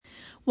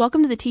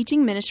Welcome to the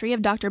teaching ministry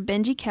of Dr.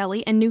 Benji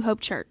Kelly and New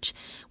Hope Church.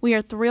 We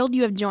are thrilled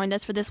you have joined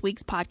us for this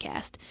week's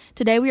podcast.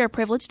 Today we are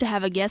privileged to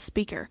have a guest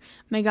speaker.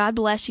 May God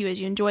bless you as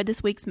you enjoy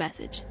this week's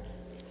message.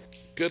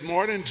 Good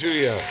morning to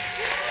you.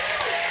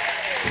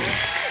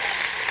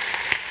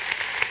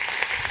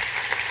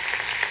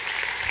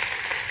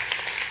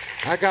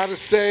 I gotta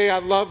say, I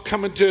love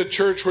coming to a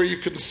church where you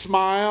can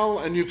smile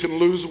and you can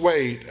lose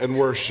weight and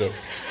worship.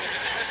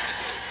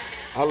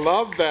 I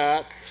love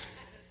that.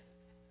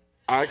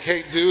 I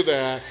can't do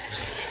that.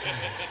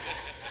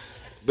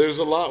 There's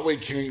a lot we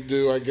can't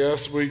do, I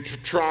guess. We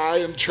try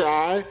and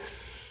try,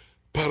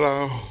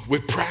 but we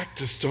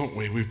practice, don't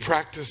we? We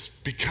practice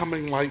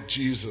becoming like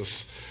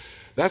Jesus.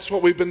 That's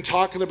what we've been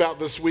talking about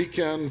this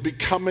weekend,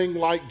 becoming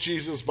like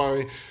Jesus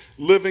by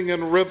living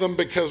in rhythm,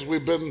 because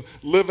we've been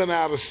living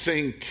out of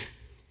sync.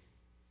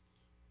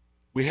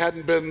 We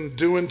hadn't been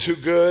doing too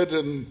good,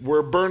 and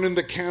we're burning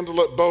the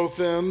candle at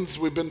both ends.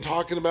 We've been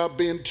talking about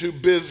being too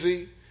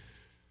busy,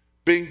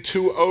 being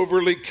too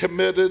overly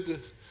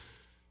committed,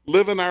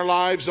 living our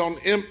lives on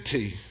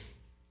empty,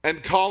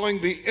 and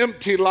calling the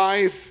empty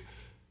life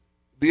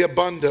the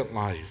abundant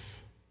life,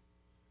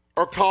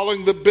 or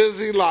calling the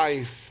busy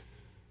life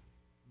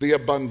the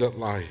abundant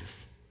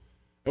life.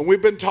 And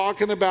we've been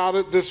talking about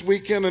it this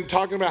weekend and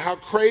talking about how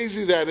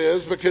crazy that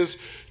is, because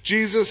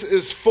Jesus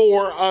is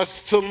for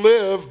us to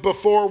live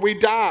before we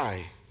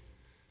die.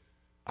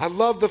 I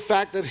love the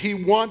fact that he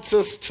wants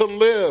us to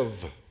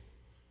live,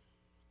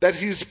 that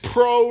he's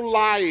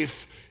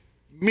pro-life,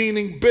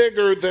 meaning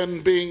bigger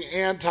than being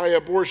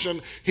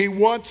anti-abortion. He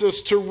wants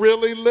us to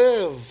really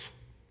live,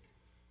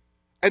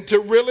 and to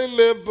really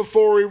live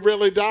before we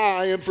really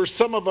die. And for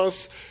some of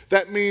us,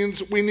 that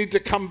means we need to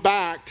come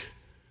back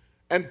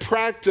and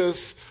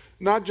practice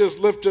not just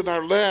lifting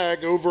our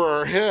leg over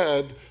our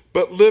head,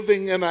 but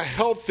living in a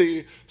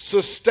healthy,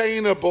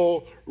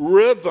 sustainable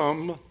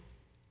rhythm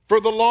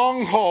for the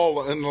long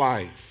haul in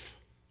life,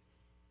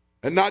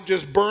 and not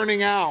just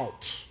burning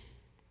out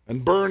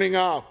and burning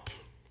up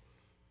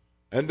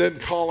and then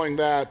calling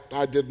that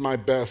I did my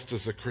best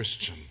as a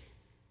Christian.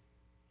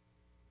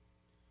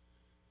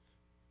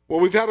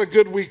 Well, we've had a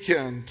good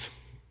weekend,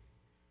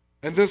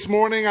 and this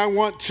morning I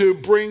want to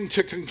bring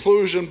to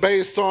conclusion,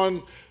 based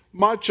on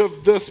much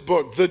of this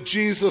book, The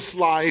Jesus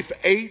Life,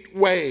 8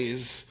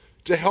 ways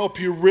to help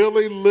you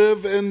really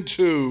live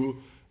into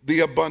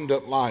the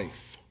abundant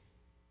life.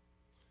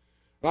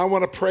 And I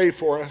want to pray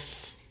for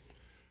us,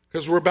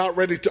 because we're about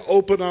ready to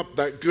open up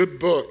that good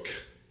book,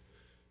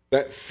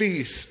 that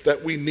feast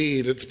that we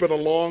need. It's been a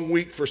long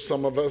week for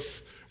some of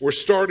us. We're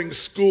starting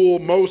school,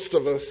 most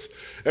of us,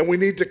 and we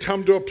need to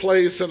come to a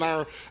place in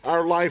our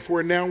life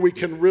where now we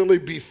can really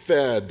be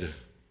fed.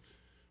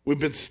 We've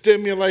been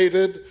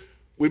stimulated,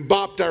 we've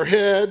bopped our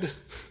head,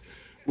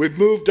 we've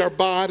moved our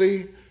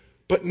body,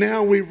 but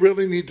now we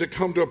really need to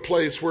come to a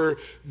place where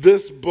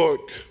this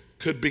book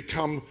could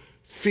become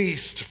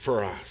feast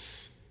for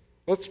us.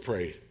 Let's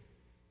pray.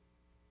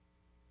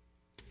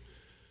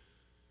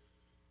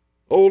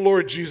 Oh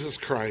Lord Jesus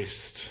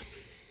Christ,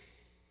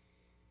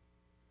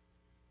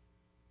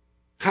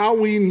 how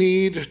we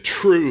need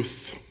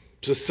truth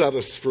to set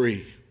us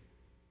free.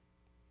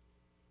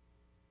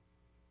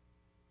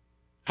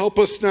 Help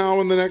us now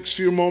in the next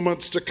few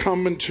moments to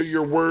come into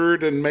your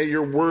word, and may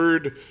your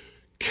word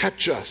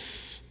catch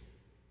us.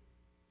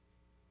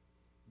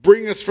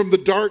 Bring us from the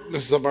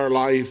darkness of our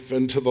life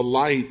into the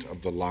light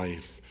of the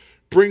life.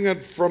 Bring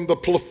it from the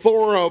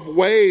plethora of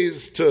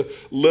ways to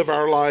live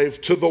our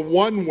life to the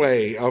one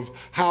way of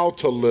how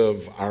to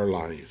live our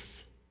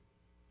life.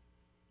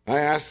 I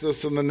ask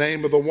this in the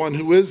name of the one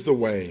who is the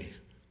way,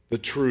 the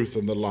truth,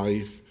 and the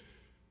life,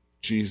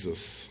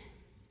 Jesus,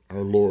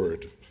 our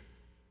Lord,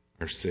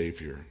 our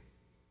Savior.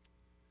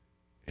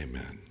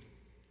 Amen.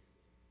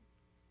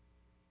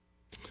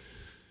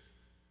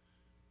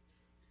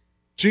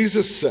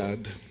 Jesus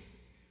said,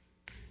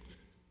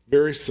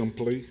 very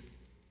simply,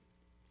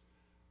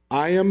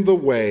 I am the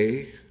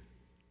way,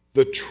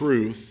 the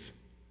truth,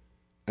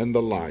 and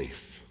the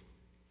life.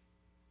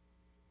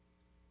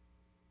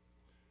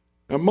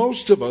 Now,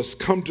 most of us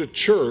come to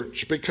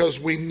church because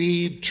we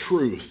need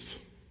truth.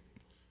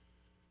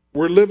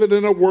 We're living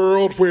in a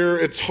world where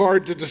it's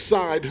hard to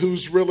decide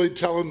who's really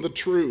telling the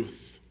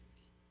truth.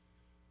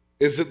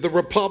 Is it the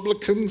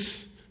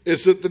Republicans?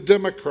 Is it the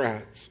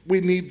Democrats?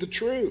 We need the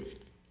truth.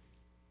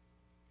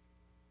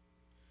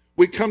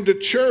 We come to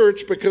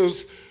church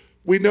because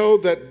we know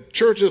that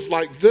churches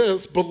like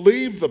this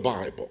believe the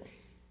Bible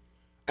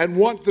and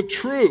want the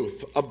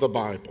truth of the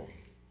Bible.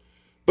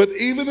 But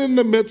even in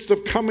the midst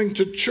of coming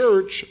to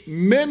church,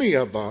 many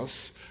of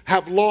us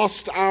have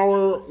lost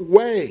our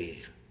way.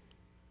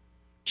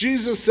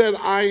 Jesus said,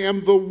 I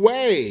am the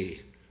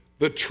way,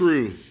 the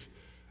truth,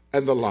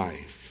 and the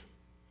life.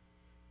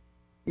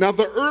 Now,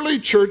 the early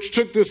church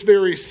took this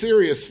very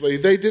seriously.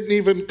 They didn't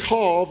even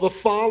call the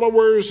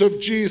followers of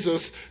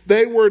Jesus,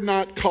 they were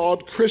not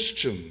called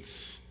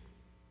Christians.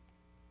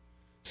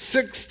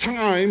 6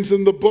 times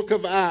in the book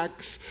of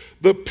Acts,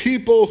 the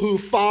people who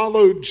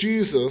followed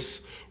Jesus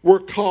were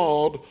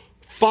called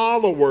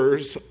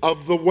followers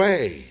of the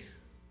way.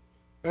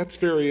 That's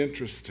very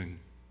interesting.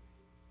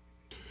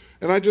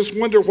 And I just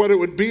wonder what it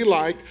would be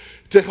like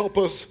to help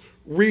us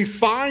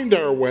refine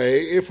our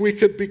way if we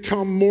could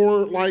become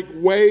more like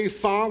way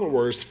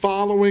followers,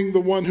 following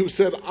the one who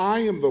said, I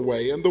am the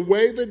way. And the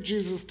way that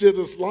Jesus did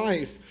his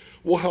life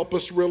will help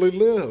us really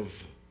live.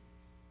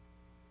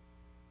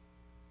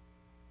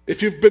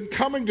 If you've been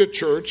coming to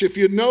church, if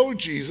you know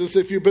Jesus,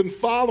 if you've been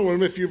following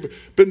him, if you've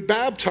been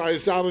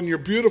baptized out in your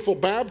beautiful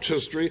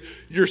baptistry,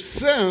 your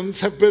sins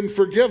have been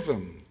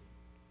forgiven.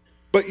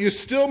 But you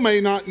still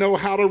may not know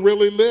how to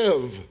really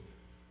live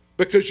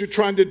because you're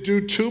trying to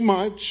do too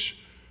much.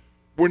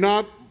 We're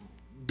not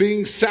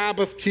being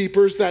Sabbath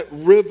keepers, that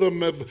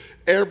rhythm of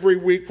every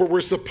week where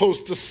we're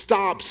supposed to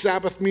stop.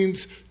 Sabbath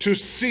means to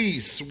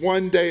cease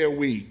one day a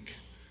week,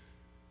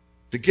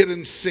 to get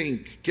in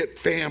sync, get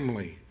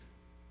family,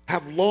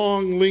 have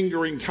long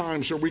lingering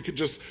times where we could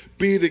just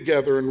be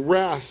together and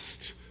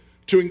rest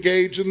to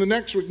engage in the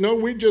next week. No,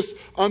 we just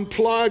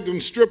unplugged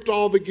and stripped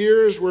all the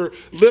gears. We're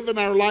living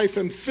our life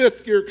in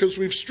fifth gear because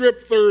we've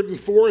stripped third and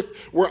fourth.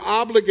 We're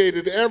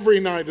obligated every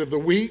night of the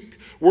week.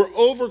 We're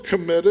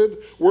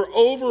overcommitted. We're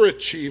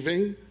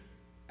overachieving.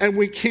 And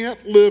we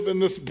can't live in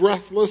this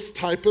breathless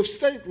type of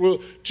state. Well,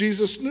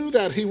 Jesus knew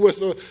that. He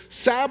was a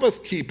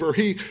Sabbath keeper.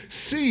 He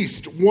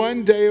ceased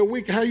one day a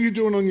week. How are you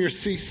doing on your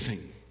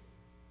ceasing?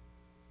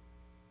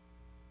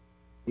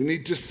 We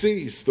need to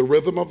cease. The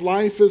rhythm of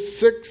life is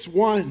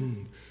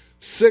 6-1.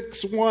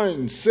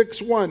 6-1.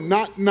 6-1.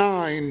 Not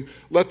 9,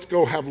 let's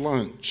go have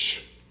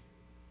lunch.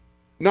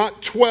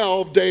 Not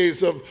 12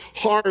 days of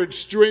hard,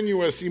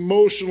 strenuous,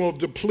 emotional,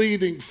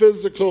 depleting,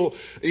 physical,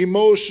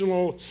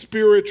 emotional,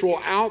 spiritual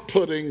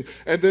outputting,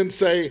 and then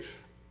say,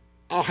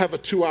 I'll have a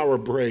 2-hour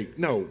break.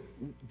 No,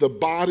 the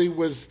body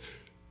was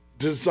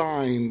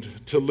designed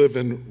to live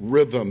in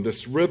rhythm,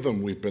 this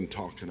rhythm we've been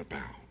talking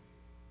about.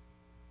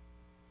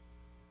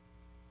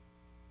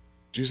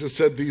 Jesus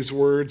said these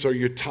words, are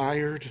you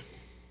tired?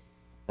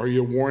 Are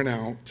you worn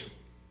out?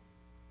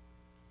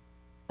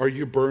 Are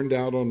you burned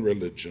out on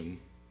religion?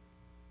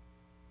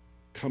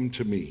 Come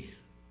to me.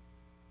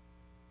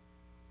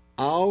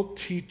 I'll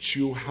teach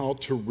you how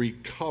to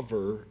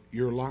recover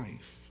your life.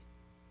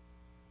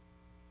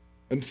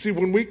 And see,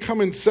 when we come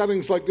in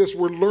settings like this,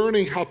 we're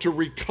learning how to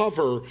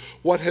recover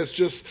what has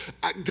just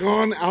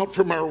gone out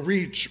from our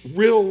reach.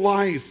 Real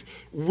life,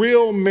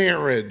 real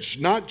marriage,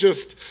 not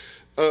just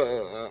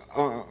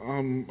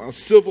a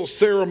civil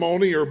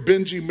ceremony or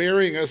Benji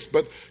marrying us,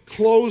 but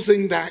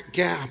closing that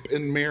gap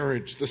in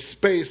marriage, the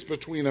space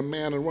between a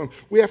man and woman.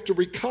 We have to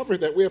recover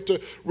that. We have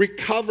to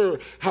recover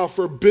how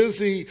for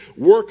busy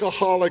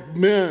workaholic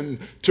men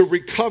to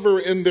recover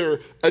in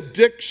their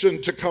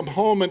addiction to come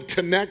home and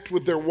connect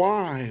with their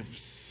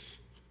wives.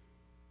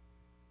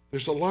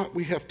 There's a lot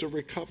we have to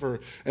recover.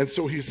 And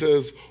so he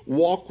says,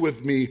 walk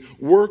with me,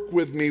 work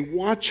with me,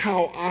 watch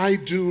how I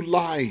do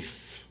life.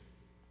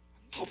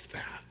 Love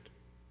that.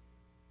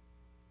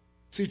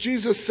 See,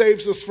 Jesus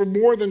saves us from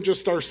more than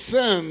just our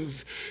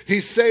sins.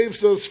 He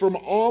saves us from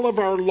all of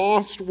our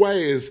lost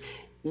ways.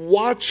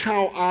 Watch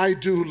how I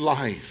do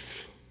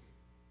life.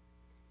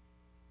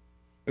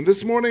 And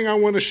this morning I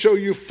want to show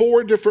you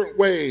 4 different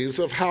ways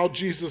of how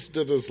Jesus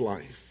did his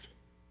life.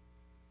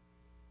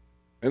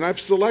 And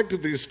I've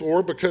selected these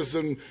 4 because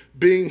in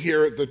being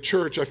here at the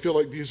church, I feel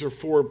like these are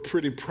 4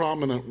 pretty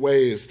prominent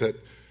ways that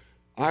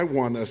I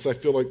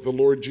feel like the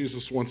Lord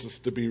Jesus wants us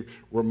to be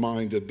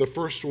reminded. The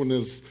first one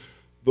is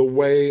the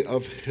way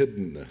of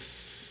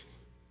hiddenness.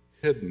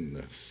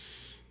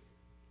 Hiddenness.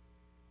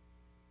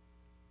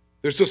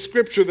 There's a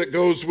scripture that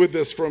goes with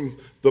this from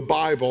the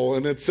Bible,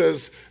 and it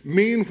says,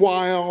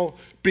 meanwhile,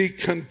 be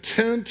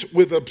content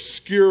with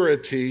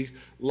obscurity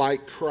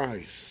like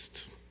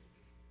Christ.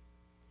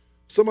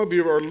 Some of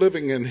you are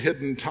living in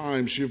hidden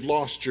times. You've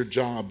lost your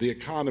job. The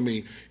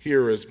economy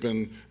here has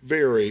been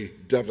very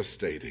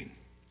devastating.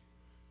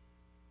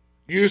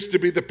 Used to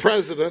be the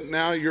president,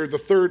 now you're the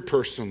third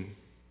person.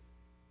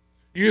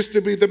 Used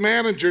to be the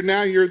manager,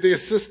 now you're the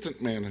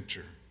assistant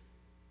manager.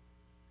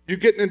 You're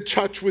getting in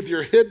touch with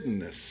your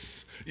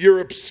hiddenness, your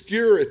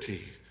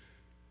obscurity,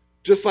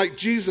 just like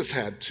Jesus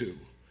had to.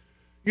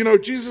 You know,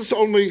 Jesus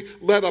only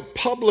led a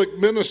public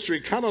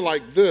ministry kind of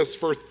like this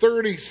for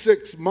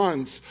 36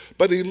 months,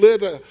 but he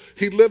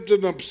lived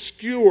an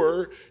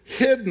obscure,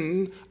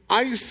 hidden,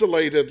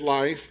 isolated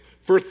life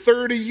for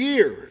 30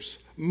 years.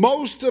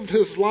 Most of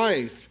his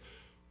life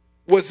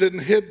was in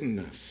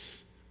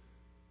hiddenness,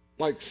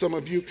 like some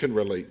of you can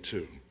relate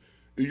to.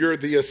 You're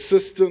the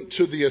assistant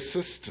to the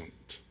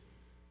assistant.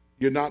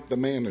 You're not the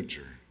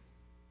manager.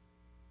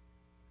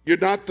 You're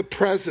not the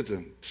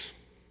president.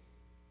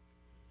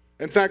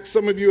 In fact,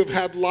 some of you have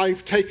had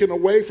life taken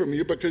away from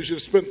you because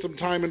you've spent some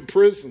time in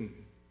prison.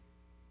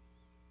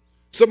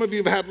 Some of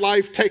you have had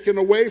life taken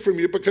away from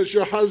you because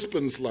your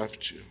husband's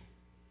left you,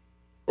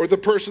 or the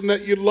person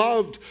that you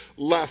loved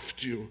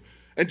left you.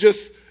 And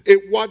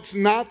it was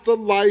not the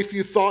life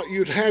you thought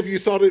you'd have. You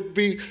thought it'd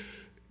be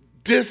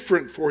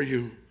different for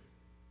you.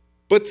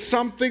 But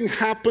something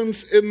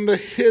happens in the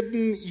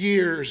hidden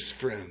years,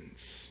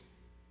 friends.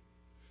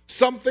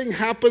 something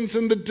happens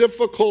in the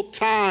difficult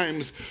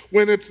times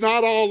when it's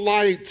not all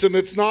lights and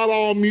it's not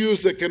all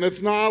music and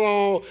it's not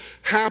all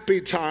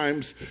happy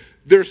times.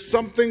 There's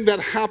something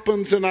that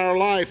happens in our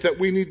life that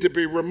we need to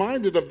be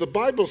reminded of. The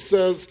Bible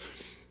says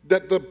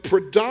that the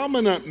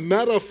predominant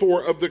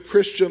metaphor of the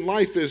Christian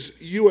life is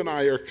you and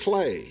I are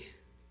clay.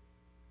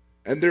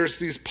 And there's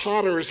these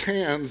potter's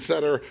hands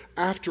that are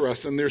after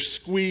us, and they're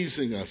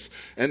squeezing us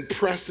and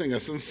pressing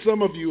us. And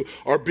some of you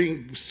are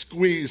being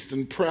squeezed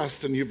and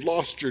pressed, and you've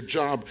lost your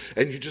job,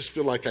 and you just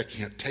feel like, I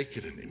can't take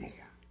it anymore.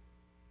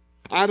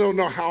 I don't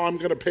know how I'm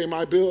going to pay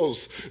my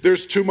bills.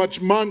 There's too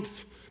much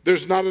month.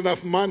 There's not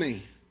enough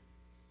money.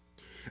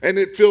 And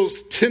it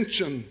feels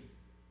tension,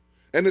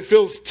 and it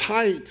feels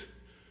tight.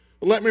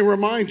 Let me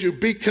remind you,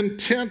 be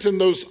content in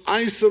those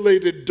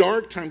isolated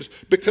dark times,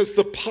 because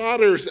the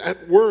potter's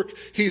at work.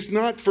 He's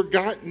not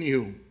forgotten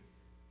you.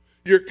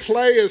 Your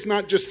clay is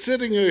not just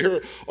sitting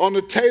here on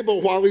a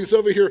table while he's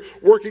over here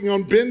working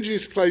on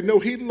Benji's clay. No,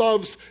 he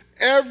loves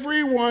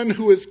everyone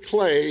who is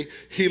clay.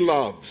 He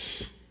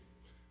loves.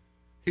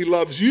 He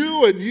loves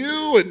you and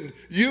you and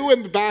you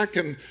in the back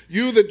and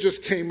you that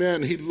just came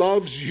in. He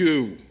loves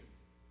you.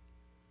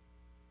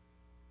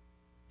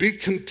 Be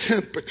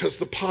content, because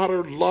the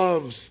potter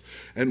loves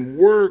and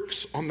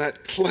works on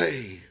that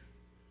clay.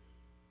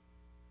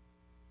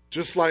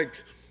 Just like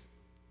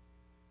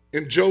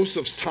in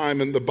Joseph's time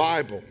in the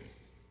Bible,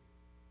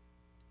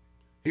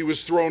 he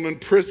was thrown in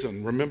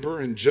prison.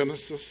 Remember in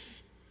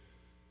Genesis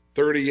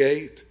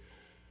 38?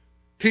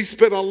 He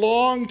spent a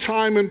long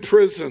time in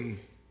prison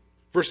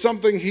for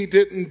something he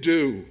didn't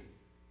do.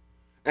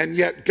 And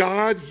yet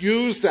God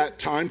used that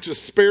time to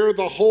spare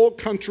the whole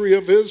country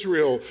of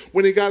Israel.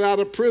 When he got out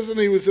of prison,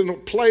 he was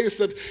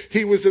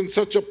in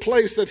such a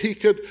place that he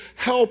could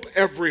help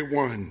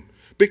everyone,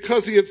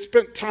 because he had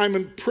spent time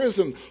in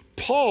prison.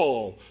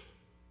 Paul,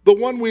 the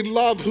one we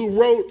love, who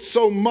wrote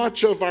so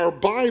much of our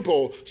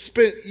Bible,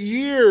 spent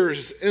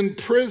years in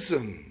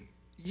prison.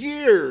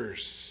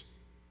 Years.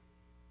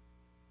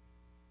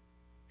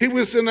 He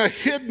was in a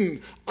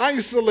hidden,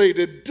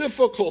 isolated,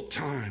 difficult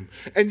time.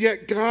 And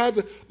yet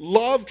God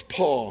loved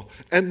Paul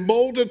and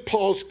molded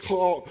Paul's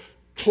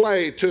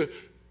clay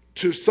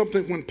to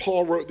something. When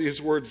Paul wrote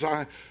these words,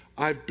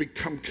 I've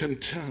become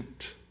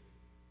content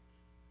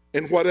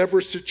in whatever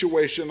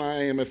situation I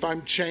am. If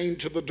I'm chained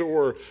to the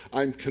door,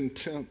 I'm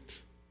content.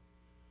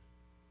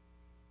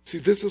 See,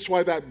 this is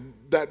why that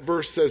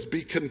verse says,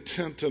 be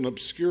content in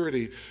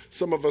obscurity.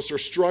 Some of us are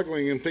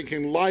struggling and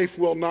thinking life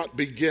will not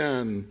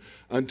begin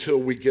until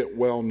we get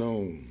well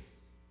known.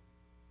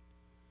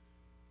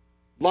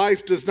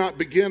 Life does not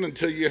begin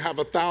until you have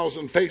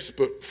 1,000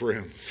 Facebook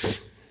friends.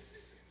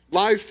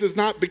 Life does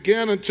not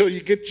begin until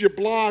you get your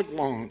blog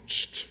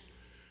launched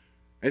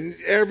and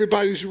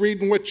everybody's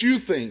reading what you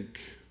think.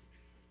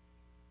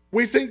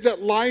 We think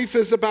that life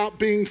is about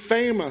being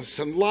famous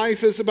and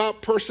life is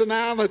about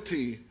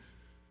personality.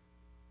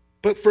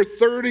 But for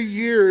 30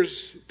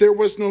 years, there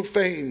was no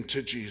fame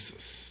to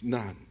Jesus.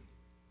 None.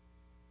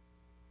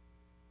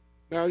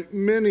 Now,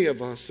 many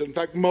of us, in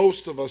fact,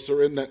 most of us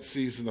are in that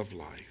season of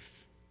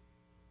life.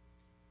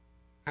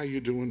 How you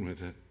doing with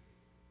it?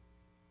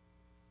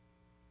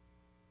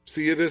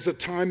 See, it is a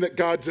time that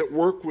God's at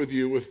work with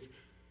you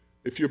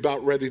if you're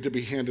about ready to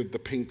be handed the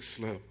pink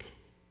slip.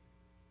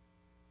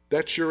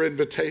 That's your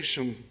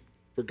invitation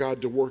for God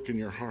to work in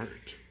your heart.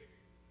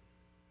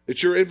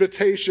 It's your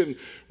invitation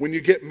when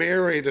you get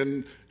married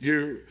and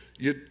you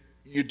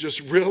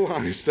just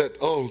realize that,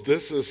 oh,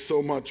 this is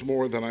so much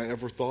more than I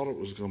ever thought it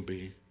was going to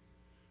be.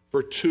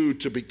 For two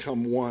to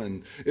become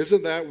one.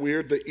 Isn't that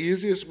weird? The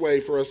easiest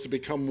way for us to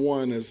become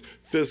one is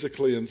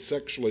physically and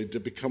sexually. To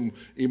become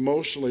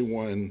emotionally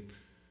one,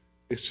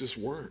 it's just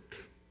work.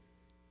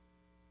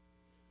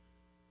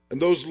 And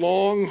those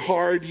long,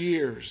 hard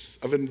years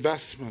of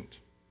investment,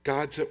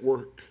 God's at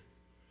work.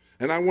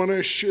 And I want to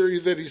assure you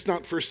that He's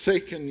not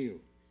forsaken you.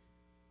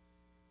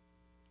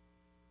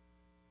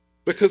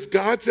 Because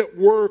God's at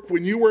work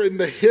when you are in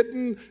the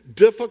hidden,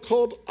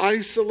 difficult,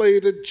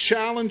 isolated,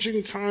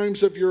 challenging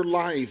times of your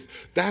life.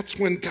 That's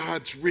when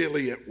God's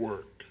really at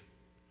work,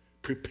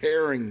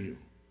 preparing you,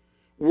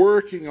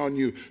 working on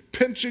you,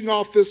 pinching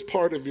off this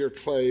part of your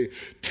clay,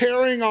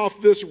 tearing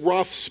off this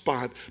rough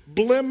spot,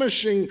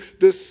 unblemishing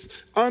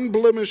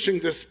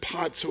this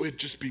pot so it'd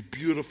just be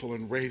beautiful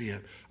and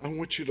radiant. I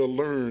want you to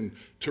learn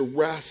to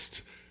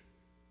rest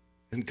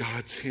in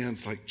God's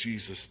hands like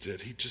Jesus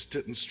did. He just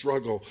didn't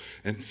struggle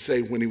and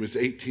say when he was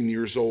 18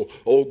 years old,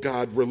 oh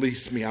God,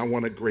 release me, I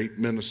want a great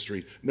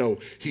ministry. No,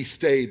 he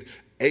stayed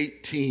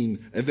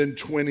 18 and then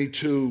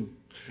 22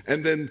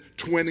 and then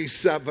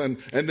 27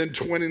 and then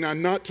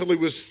 29. Not till he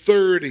was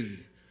 30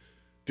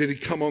 did he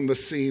come on the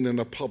scene in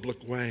a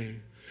public way.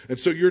 And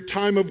so your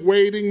time of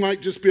waiting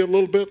might just be a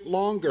little bit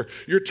longer.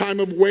 Your time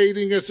of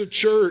waiting as a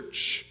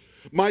church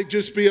might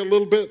just be a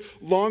little bit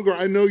longer.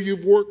 I know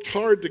you've worked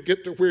hard to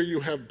get to where you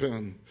have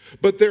been.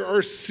 But there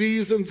are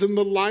seasons in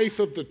the life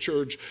of the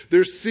church.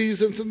 There's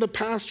seasons in the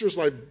pastor's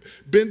life.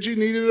 Benji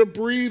needed a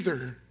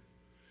breather.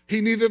 He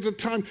needed a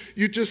time.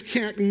 You just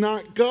can't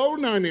not go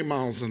 90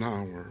 miles an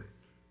hour.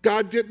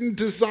 God didn't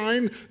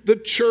design the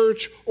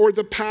church or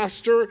the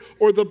pastor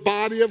or the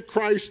body of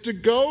Christ to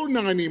go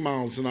 90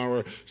 miles an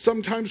hour.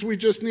 Sometimes we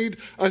just need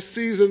a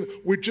season.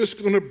 We're just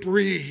going to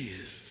breathe.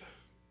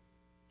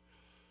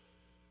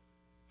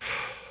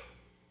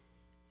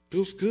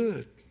 Feels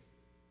good.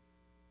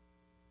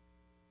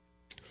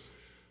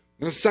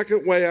 The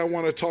second way I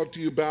want to talk to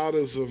you about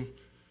is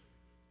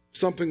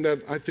something that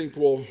I think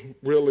will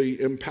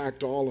really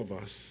impact all of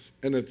us.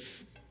 And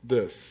it's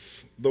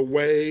this: the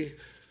way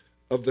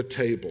of the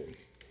table.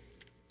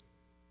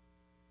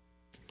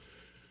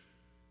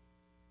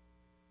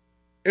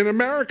 In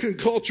American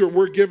culture,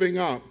 we're giving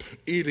up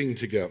eating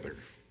together.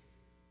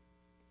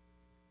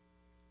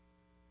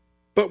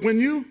 But when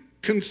you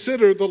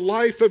consider the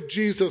life of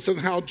Jesus and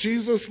how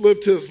Jesus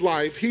lived his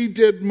life, he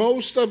did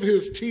most of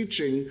his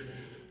teaching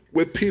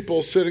with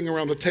people sitting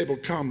around the table.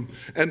 Come.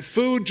 And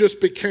food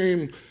just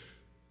became,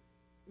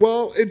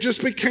 it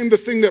just became the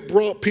thing that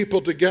brought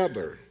people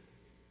together.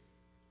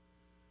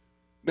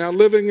 Now,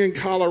 living in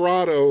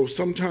Colorado,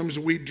 sometimes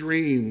we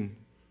dream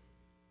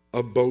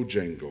of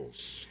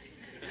Bojangles.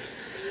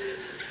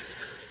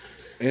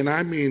 And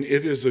I mean,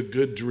 it is a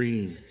good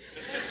dream.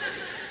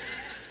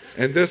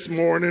 And this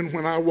morning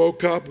when I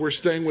woke up, we're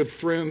staying with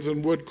friends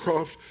in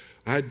Woodcroft,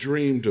 I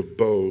dreamed of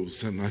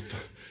Bo's. And I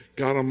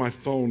got on my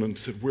phone and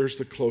said, where's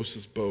the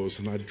closest Bo's?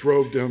 And I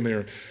drove down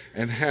there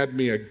and had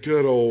me a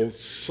good old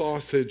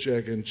sausage,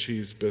 egg, and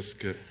cheese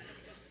biscuit.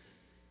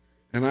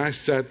 And I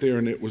sat there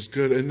and it was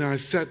good. And I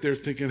sat there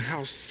thinking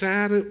how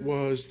sad it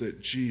was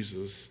that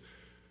Jesus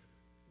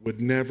would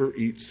never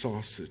eat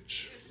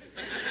sausage.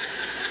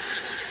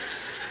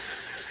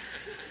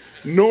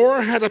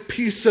 Nor had a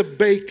piece of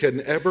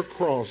bacon ever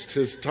crossed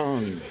his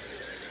tongue.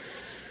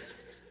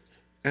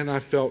 And I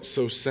felt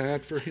so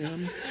sad for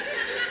him.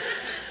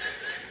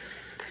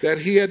 That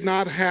he had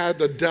not had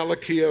the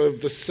delicacy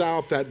of the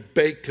South, that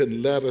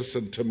bacon, lettuce,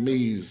 and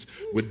tamiz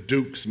with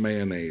Duke's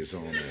mayonnaise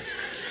on it.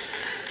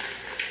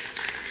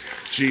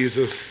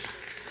 Jesus,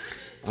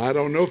 I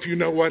don't know if you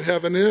know what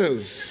heaven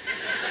is.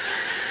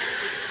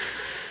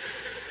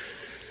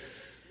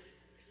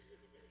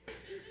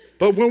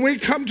 But when we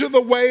come to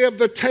the way of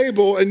the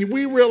table and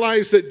we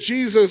realize that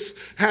Jesus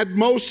had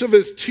most of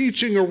his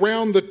teaching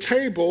around the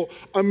table,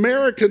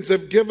 Americans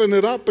have given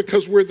it up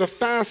because we're the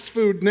fast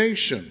food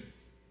nation.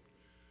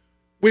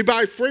 We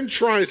buy French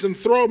fries and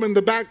throw them in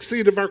the back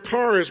seat of our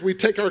car as we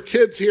take our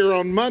kids here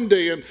on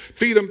Monday and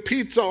feed them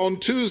pizza on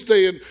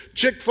Tuesday and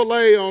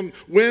Chick-fil-A on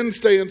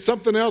Wednesday and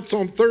something else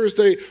on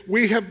Thursday.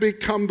 We have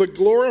become the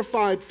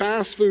glorified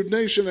fast food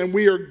nation, and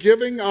we are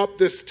giving up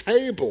this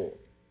table.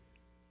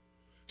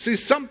 See,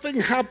 something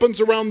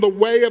happens around the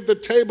way of the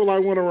table. I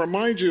want to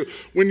remind you,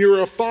 when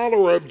you're a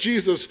follower of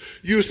Jesus,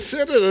 you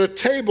sit at a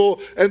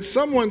table and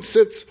someone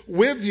sits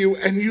with you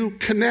and you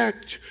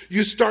connect.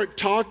 You start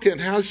talking.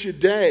 How's your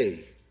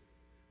day?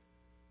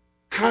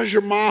 How's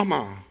your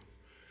mama?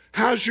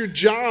 How's your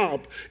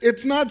job?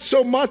 It's not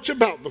so much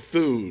about the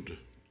food,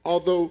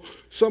 although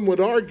some would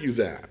argue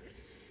that.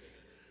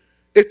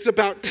 It's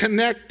about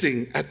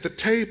connecting at the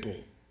table.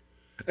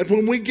 And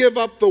when we give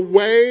up the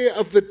way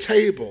of the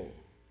table,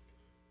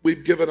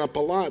 we've given up a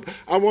lot.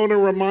 I want to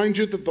remind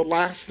you that the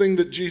last thing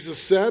that Jesus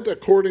said,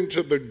 according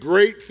to the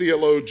great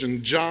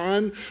theologian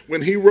John,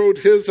 when he wrote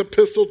his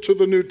epistle to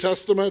the New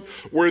Testament,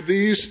 were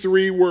these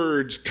three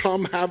words: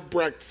 come have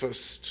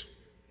breakfast.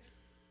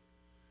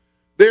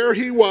 There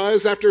he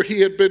was after he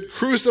had been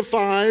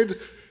crucified,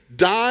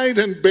 died,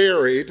 and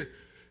buried.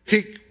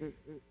 He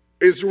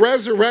is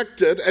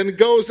resurrected and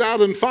goes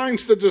out and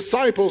finds the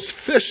disciples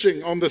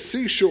fishing on the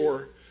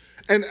seashore.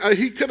 And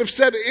he could have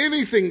said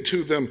anything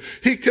to them.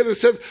 He could have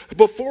said,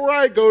 before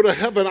I go to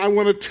heaven, I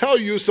want to tell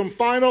you some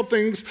final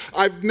things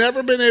I've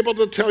never been able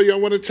to tell you. I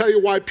want to tell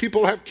you why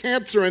people have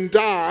cancer and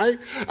die.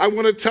 I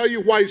want to tell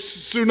you why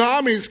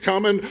tsunamis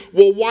come and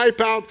will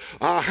wipe out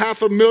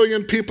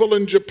 500,000 people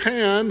in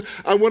Japan.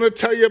 I want to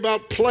tell you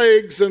about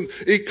plagues and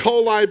E.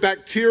 coli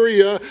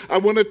bacteria. I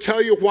want to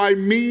tell you why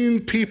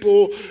mean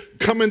people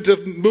come into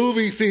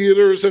movie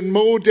theaters and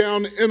mow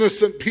down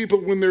innocent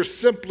people when they're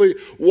simply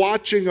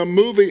watching a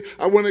movie.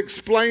 I want to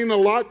explain a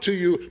lot to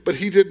you, but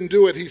he didn't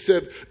do it. He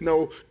said,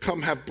 no,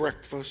 come have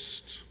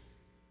breakfast.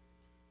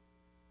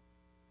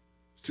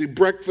 See,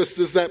 breakfast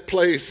is that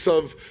place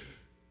of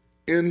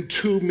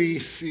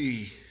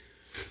intimacy.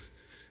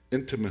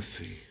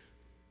 Intimacy.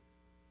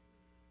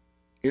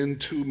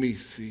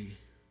 Intimacy.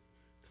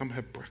 Come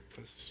have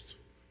breakfast.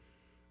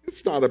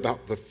 It's not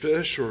about the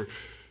fish or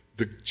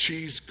the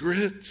cheese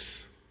grits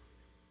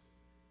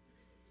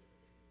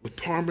with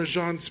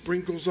Parmesan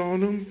sprinkles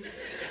on them,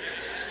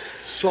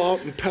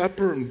 salt and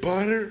pepper and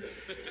butter.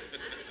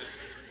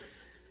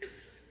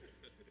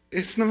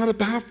 It's not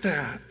about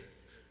that.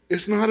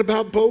 It's not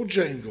about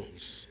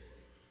Bojangles.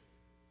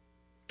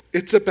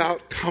 It's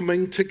about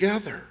coming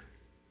together.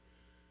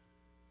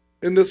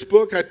 In this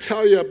book, I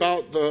tell you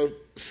about the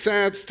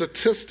sad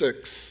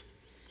statistics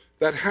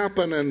that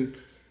happen in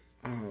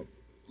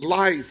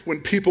life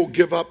when people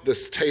give up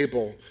this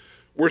table.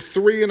 We're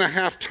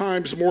 3.5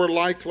 times more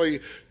likely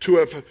to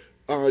have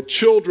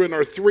children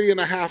are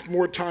 3.5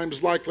 more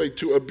times likely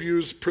to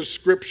abuse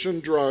prescription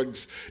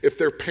drugs if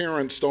their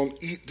parents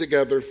don't eat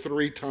together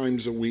 3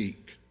 times a week.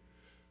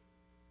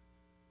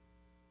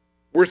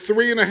 We're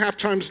 3.5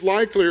 times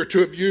likelier to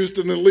have used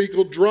an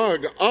illegal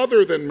drug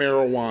other than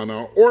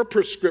marijuana or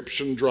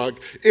prescription drug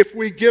if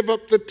we give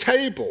up the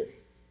table.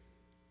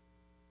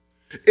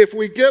 If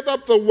we give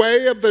up the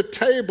way of the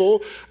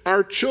table,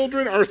 our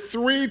children are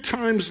 3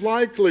 times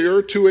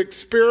likelier to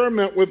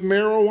experiment with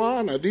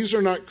marijuana. These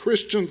are not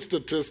Christian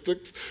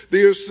statistics.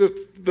 These are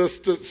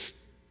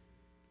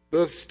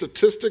the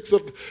statistics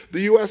of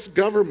the U.S.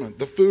 government,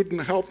 the Food and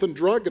Health and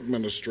Drug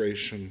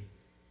Administration.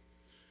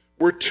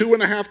 We're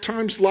 2.5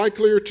 times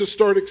likelier to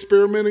start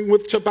experimenting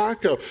with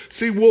tobacco.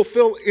 See, we'll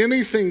fill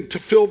anything to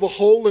fill the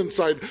hole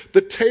inside.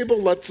 The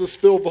table lets us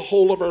fill the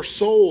hole of our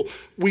soul.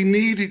 We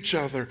need each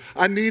other.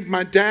 I need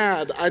my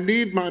dad. I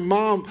need my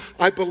mom.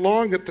 I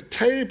belong at the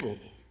table.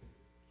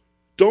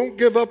 Don't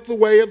give up the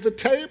way of the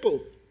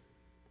table.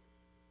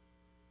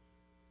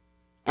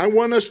 I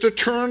want us to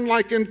turn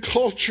like in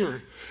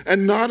culture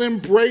and not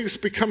embrace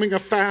becoming a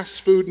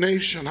fast food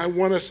nation. I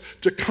want us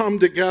to come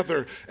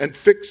together and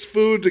fix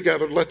food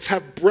together. Let's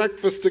have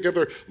breakfast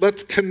together.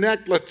 Let's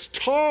connect. Let's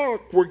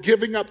talk. We're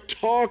giving up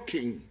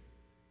talking.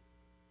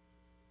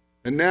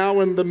 And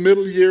now in the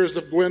middle years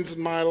of Gwen's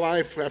and my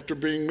life, after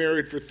being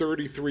married for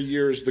 33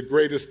 years, the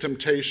greatest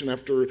temptation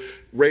after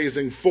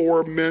raising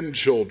 4 men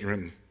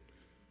children,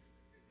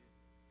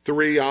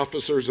 3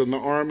 officers in the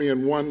Army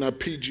and 1 a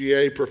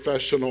PGA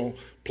professional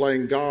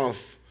playing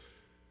golf,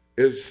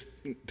 is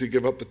to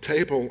give up the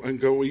table and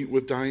go eat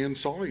with Diane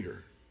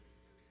Sawyer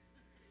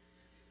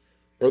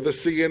or the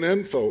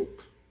CNN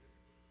folk.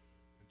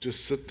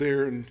 Just sit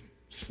there and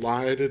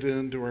slide it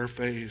into our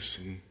face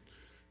and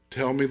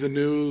tell me the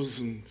news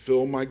and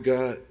fill my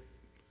gut.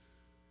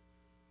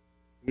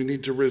 We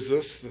need to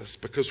resist this,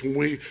 because when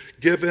we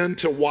give in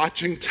to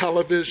watching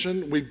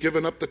television, we've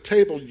given up the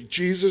table.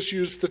 Jesus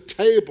used the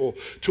table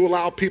to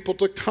allow people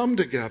to come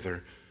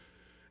together.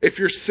 If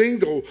you're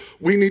single,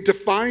 we need to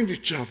find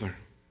each other.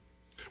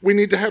 We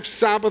need to have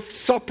Sabbath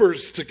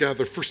suppers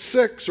together for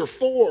 6 or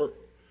 4.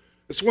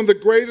 It's one of the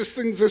greatest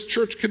things this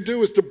church can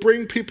do, is to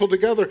bring people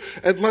together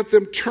and let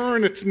them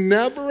turn. It's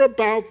never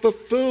about the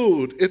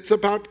food. It's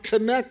about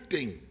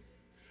connecting.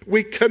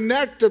 We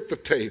connect at the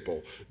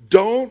table.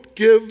 Don't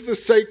give the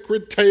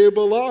sacred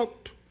table up.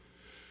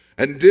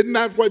 And isn't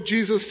that what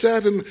Jesus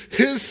said in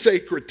his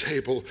sacred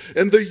table,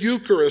 in the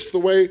Eucharist, the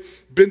way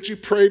Benji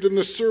prayed in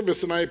the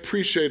service? And I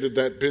appreciated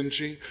that,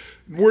 Benji.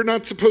 We're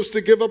not supposed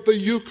to give up the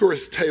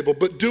Eucharist table,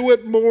 but do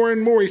it more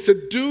and more. He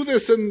said, do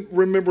this in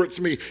remembrance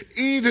of me.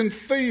 Eat and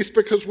feast,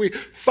 because we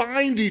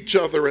find each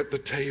other at the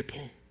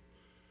table.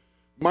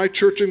 My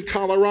church in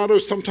Colorado,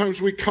 sometimes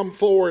we come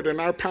forward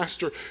and our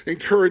pastor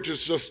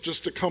encourages us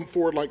just to come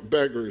forward like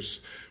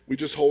beggars. We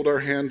just hold our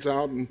hands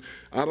out, and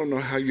I don't know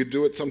how you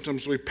do it.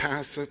 Sometimes we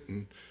pass it,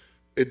 and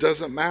it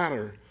doesn't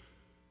matter.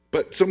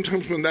 But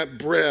sometimes when that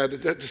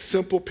bread, that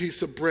simple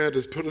piece of bread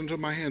is put into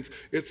my hands,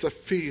 it's a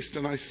feast,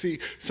 and I see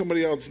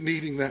somebody else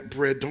needing that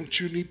bread. Don't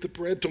you need the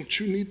bread? Don't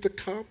you need the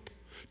cup?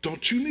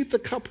 Don't you need the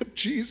cup of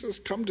Jesus?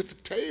 Come to the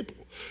table.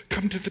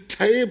 Come to the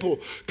table.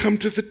 Come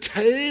to the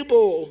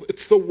table.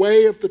 It's the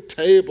way of the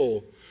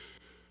table.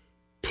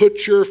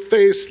 Put your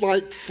face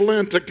like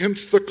flint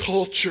against the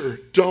culture.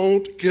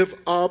 Don't give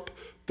up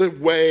the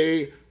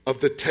way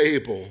of the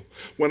table.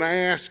 When I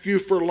ask you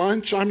for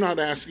lunch, I'm not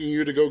asking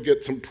you to go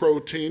get some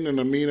protein and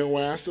amino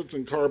acids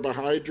and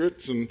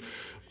carbohydrates and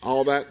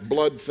all that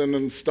blood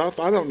thinning stuff.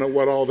 I don't know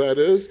what all that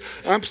is.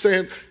 I'm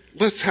saying,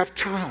 let's have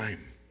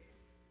time.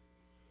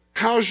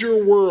 How's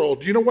your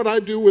world? You know what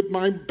I do with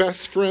my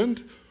best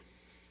friend?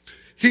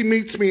 He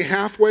meets me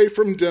halfway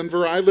from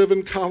Denver. I live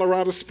in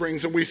Colorado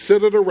Springs, and we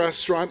sit at a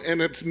restaurant,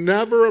 and it's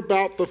never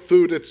about the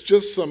food. It's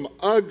just some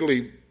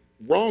ugly,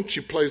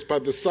 raunchy place by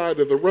the side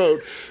of the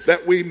road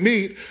that we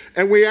meet,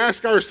 and we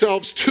ask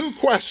ourselves 2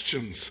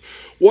 questions.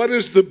 What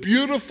is the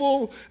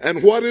beautiful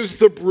and what is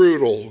the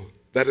brutal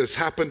that has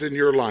happened in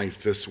your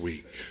life this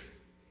week?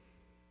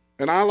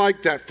 And I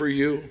like that for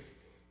you.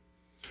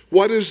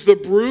 What is the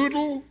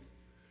brutal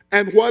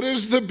and what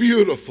is the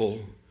beautiful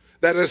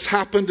that has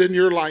happened in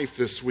your life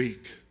this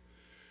week?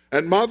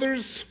 And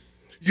mothers,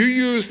 you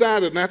use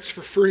that, and that's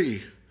for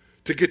free,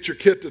 to get your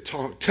kid to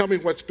talk. Tell me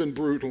what's been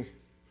brutal.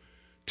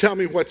 Tell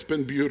me what's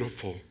been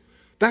beautiful.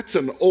 That's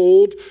an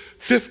old,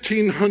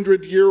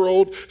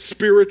 1,500-year-old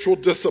spiritual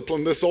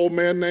discipline this old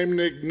man named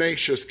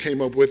Ignatius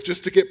came up with,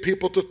 just to get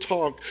people to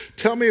talk.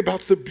 Tell me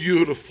about the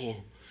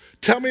beautiful.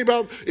 Tell me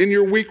about in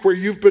your week where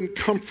you've been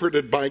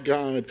comforted by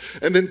God.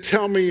 And then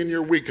tell me in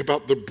your week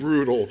about the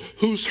brutal.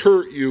 Who's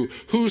hurt you?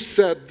 Who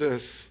said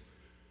this?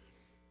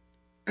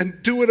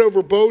 And do it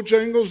over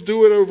Bojangles,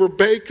 do it over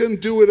bacon,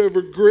 do it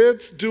over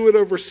grits, do it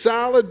over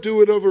salad,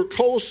 do it over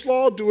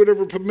coleslaw, do it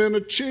over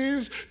pimento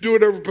cheese, do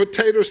it over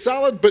potato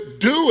salad,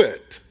 but do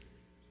it.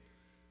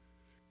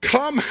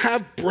 Come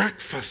have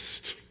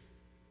breakfast.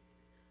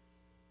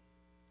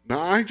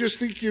 Now, I just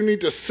think you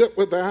need to sit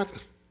with that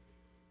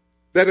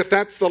if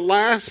that's the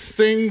last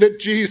thing that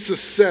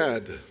Jesus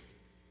said,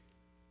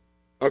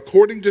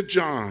 according to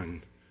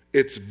John,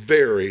 it's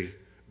very,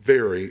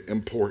 very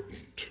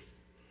important.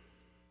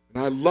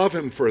 And I love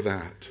him for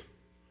that.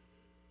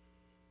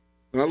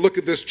 And I look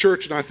at this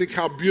church and I think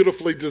how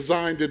beautifully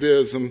designed it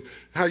is and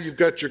how you've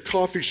got your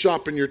coffee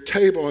shop and your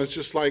table. And it's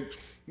just like,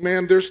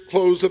 man, there's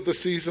close of the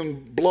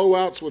season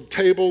blowouts with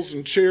tables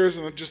and chairs.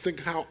 And I just think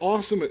how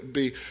awesome it would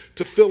be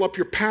to fill up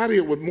your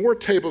patio with more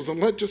tables and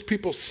let just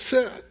people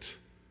sit.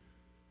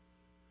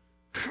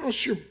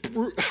 How's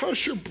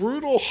your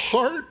brutal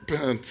heart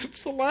been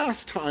since the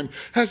last time?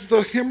 Has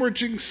the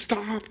hemorrhaging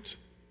stopped?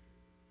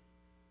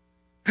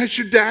 Has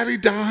your daddy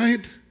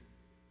died?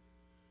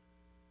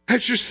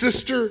 Has your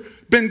sister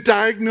been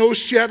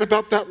diagnosed yet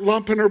about that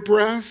lump in her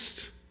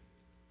breast?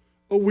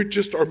 Oh, we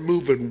just are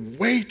moving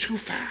way too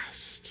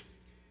fast.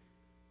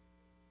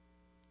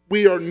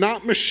 We are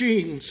not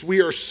machines.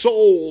 We are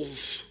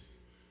souls.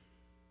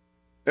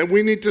 And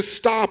we need to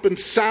stop, and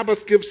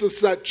Sabbath gives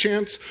us that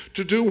chance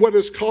to do what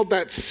is called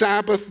that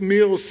Sabbath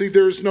meal. See,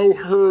 there's no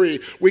hurry.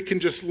 We can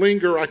just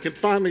linger. I can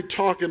finally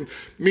talk and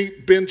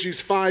meet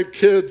Benji's 5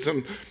 kids,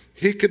 and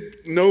he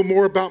could know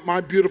more about my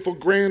beautiful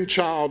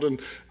grandchild,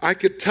 and I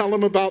could tell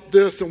him about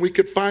this, and we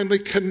could finally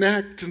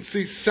connect. And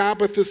see,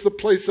 Sabbath is the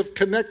place of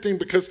connecting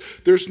because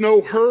there's no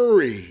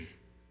hurry.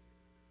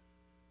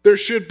 There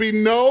should be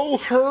no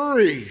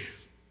hurry.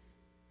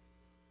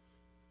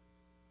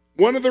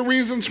 One of the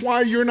reasons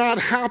why you're not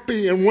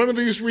happy, and one of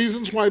these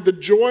reasons why the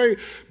joy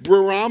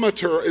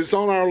barometer is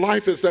on our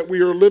life, is that we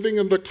are living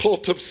in the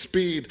cult of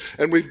speed,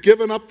 and we've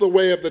given up the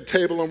way of the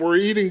table, and we're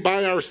eating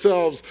by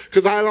ourselves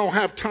because I don't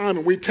have time,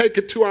 and we take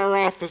it to our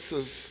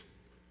offices.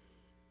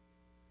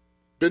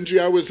 Benji,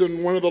 I was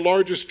in one of the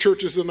largest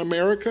churches in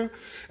America,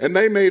 and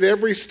they made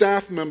every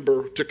staff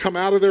member to come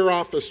out of their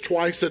office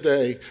twice a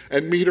day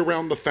and meet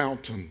around the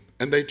fountain,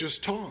 and they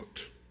just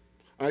talked.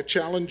 I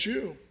challenge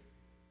you.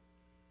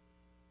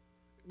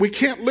 We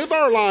can't live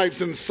our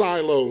lives in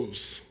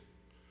silos.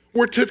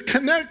 We're to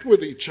connect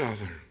with each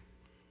other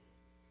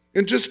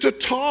and just to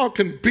talk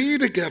and be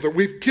together.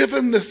 We've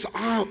given this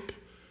up,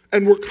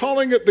 and we're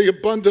calling it the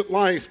abundant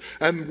life,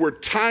 and we're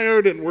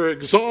tired and we're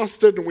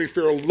exhausted and we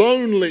feel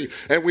lonely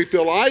and we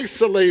feel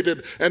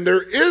isolated, and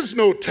there is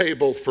no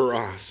table for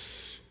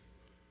us.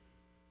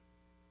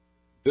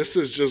 This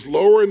is just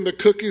lowering the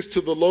cookies to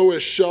the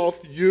lowest shelf.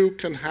 You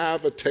can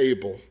have a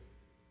table.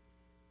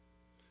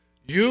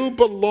 You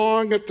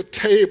belong at the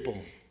table.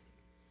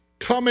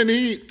 Come and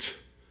eat.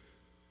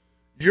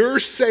 Your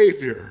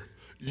Savior,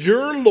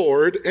 your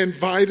Lord,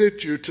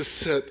 invited you to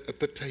sit at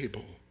the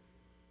table.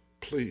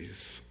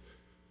 Please,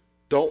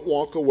 don't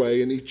walk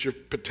away and eat your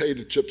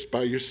potato chips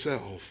by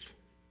yourself.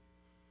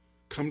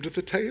 Come to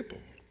the table.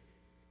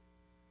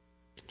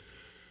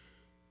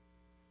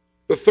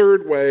 The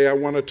third way I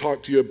want to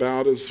talk to you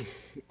about is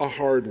a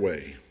hard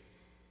way.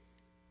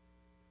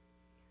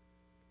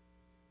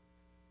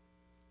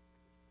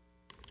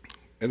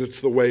 And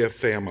it's the way of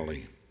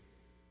family.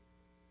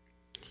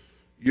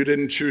 You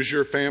didn't choose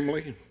your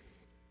family.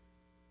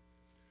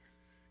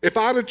 If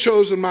I'd have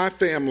chosen my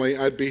family,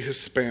 I'd be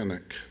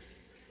Hispanic.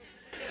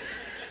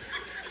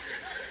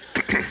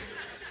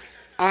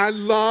 I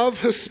love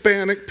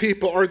Hispanic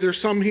people. Are there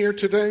some here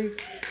today?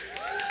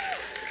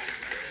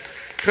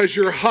 Because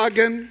you're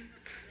hugging.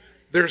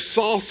 There's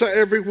salsa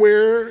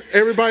everywhere.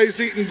 Everybody's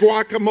eating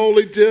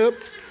guacamole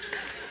dip.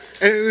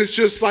 And it's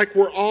just like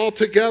we're all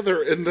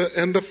together in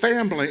the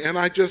family. And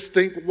I just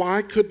think,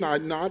 why could I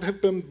not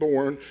have been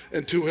born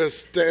into a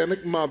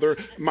Hispanic mother,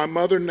 my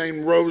mother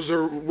named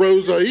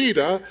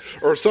Rosaida,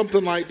 or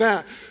something like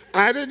that?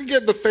 I didn't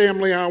get the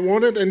family I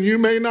wanted, and you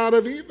may not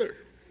have either.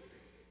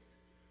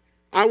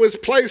 I was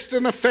placed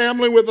in a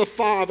family with a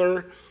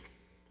father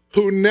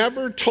who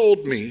never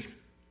told me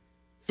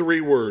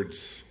 3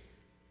 words.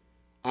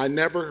 I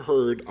never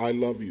heard, "I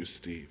love you,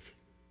 Steve."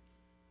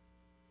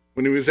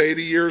 When he was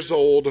 80 years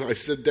old, I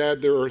said,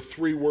 "Dad, there are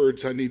 3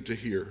 words I need to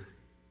hear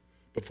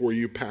before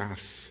you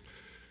pass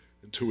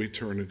into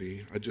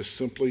eternity. I just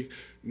simply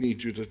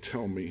need you to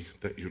tell me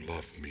that you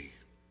love me."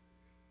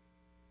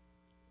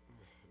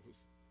 It was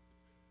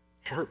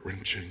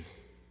heart-wrenching.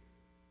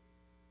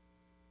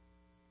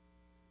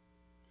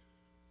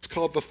 It's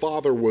called the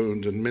father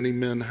wound, and many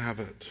men have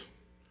it.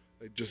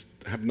 They just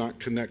have not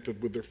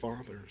connected with their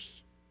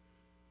fathers.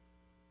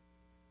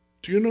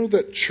 Do you know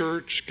that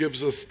church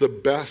gives us the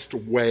best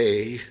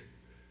way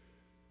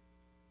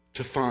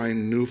to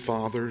find new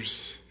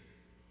fathers,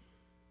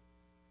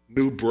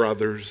 new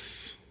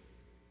brothers,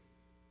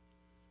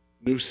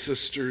 new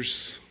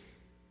sisters,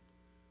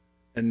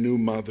 and new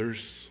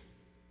mothers?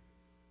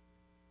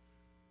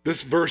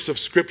 This verse of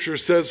Scripture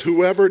says,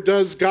 "Whoever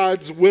does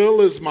God's will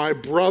is my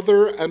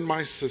brother and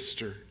my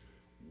sister."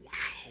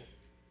 Wow.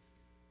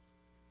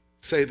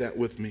 Say that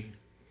with me.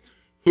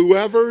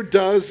 Whoever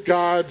does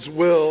God's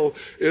will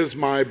is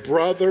my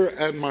brother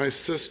and my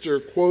sister,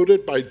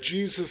 quoted by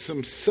Jesus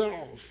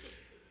himself.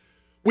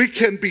 We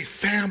can be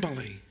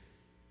family.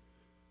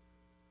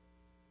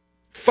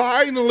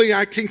 Finally,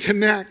 I can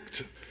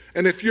connect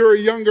And if you're a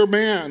younger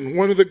man,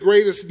 one of the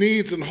greatest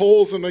needs and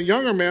holes in a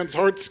younger man's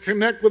heart is to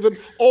connect with an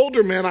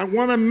older man. I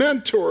want a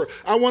mentor.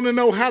 I want to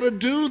know how to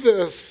do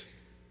this.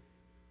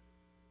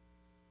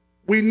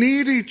 We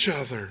need each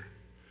other.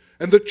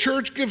 And the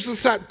church gives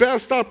us that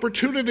best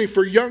opportunity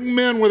for young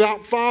men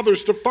without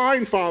fathers to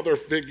find father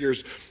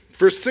figures,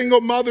 for single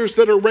mothers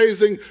that are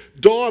raising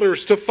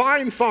daughters to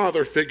find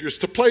father figures,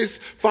 to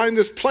find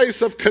this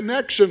place of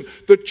connection.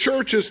 The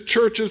church is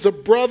churches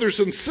of brothers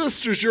and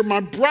sisters. You're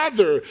my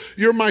brother.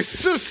 You're my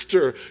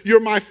sister. You're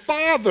my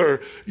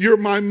father. You're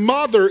my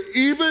mother,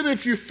 even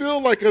if you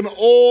feel like an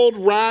old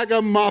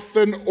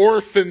ragamuffin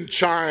orphan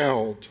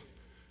child.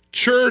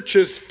 Church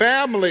is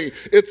family.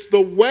 It's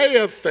the way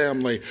of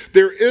family.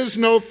 There is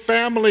no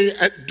family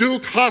at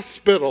Duke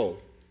Hospital.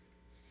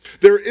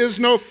 There is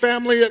no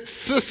family at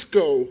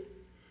Cisco.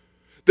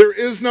 There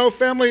is no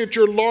family at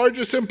your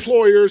largest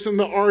employers in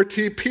the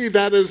RTP.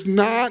 That is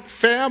not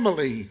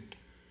family.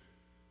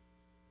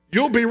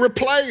 You'll be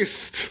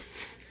replaced.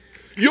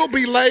 You'll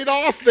be laid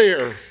off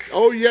there.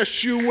 Oh,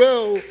 yes, you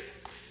will.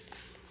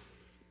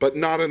 But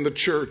not in the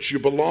church. You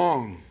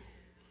belong.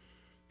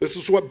 This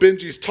is what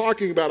Benji's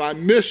talking about. I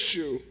miss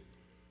you.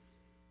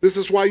 This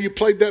is why you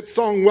played that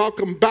song,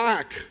 Welcome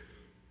Back.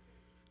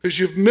 Because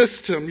you've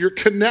missed him. You're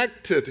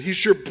connected.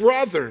 He's your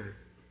brother.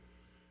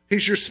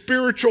 He's your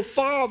spiritual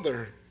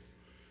father.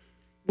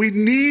 We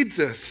need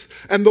this.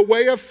 And the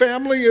way of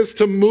family is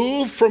to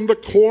move from the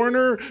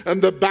corner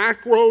and the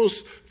back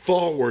rows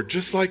forward,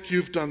 just like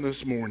you've done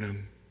this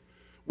morning.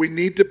 We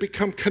need to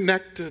become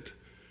connected.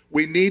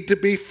 We need to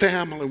be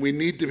family. We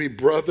need to be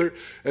brother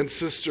and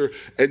sister.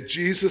 And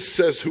Jesus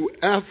says,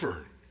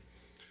 whoever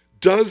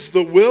does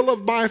the will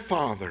of my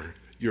Father,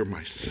 you're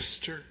my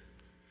sister,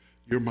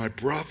 you're my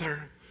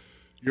brother,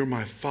 you're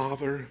my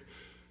father,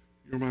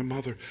 you're my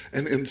mother.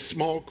 And in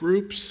small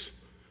groups,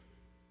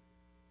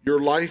 your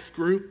life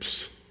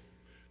groups,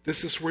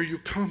 this is where you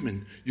come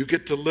and you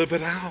get to live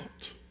it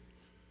out.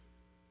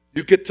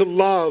 You get to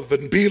love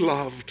and be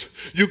loved.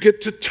 You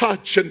get to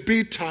touch and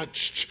be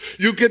touched.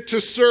 You get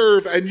to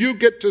serve and you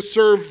get to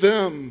serve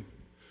them.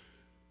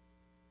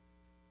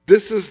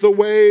 This is the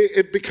way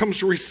it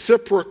becomes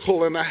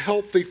reciprocal in a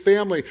healthy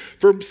family.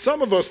 For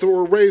some of us that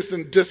were raised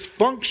in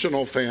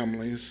dysfunctional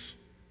families,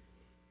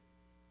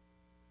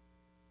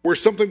 where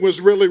something was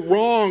really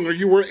wrong or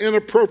you were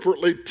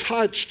inappropriately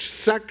touched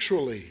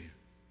sexually,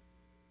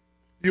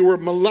 you were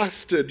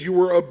molested, you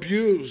were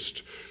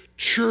abused,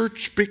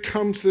 church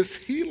becomes this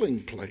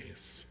healing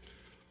place.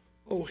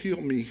 Oh,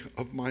 heal me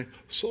of my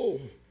soul.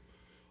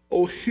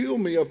 Oh, heal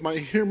me of my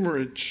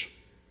hemorrhage.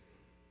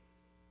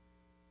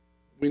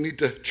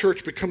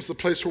 Church becomes the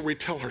place where we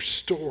tell our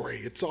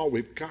story. It's all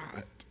we've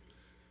got.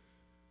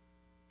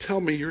 Tell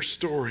me your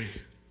story.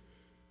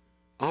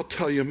 I'll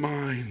tell you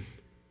mine.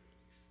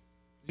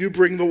 You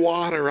bring the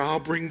water, I'll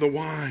bring the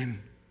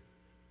wine.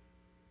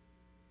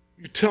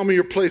 You tell me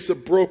your place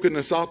of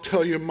brokenness, I'll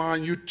tell you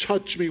mine. You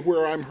touch me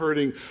where I'm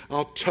hurting,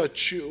 I'll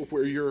touch you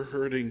where you're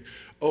hurting.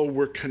 Oh,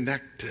 we're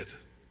connected.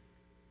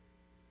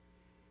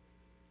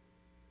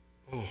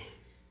 Oh.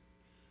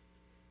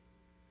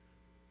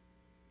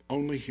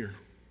 Only here.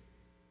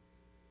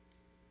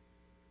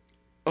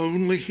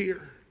 Only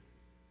here.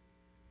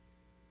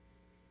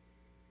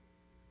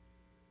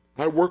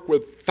 I work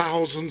with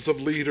thousands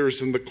of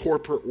leaders in the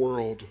corporate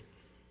world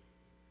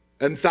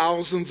and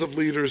thousands of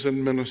leaders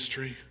in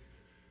ministry.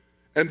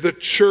 And the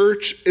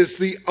church is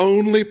the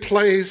only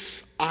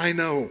place I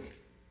know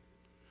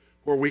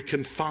where we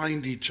can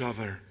find each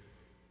other.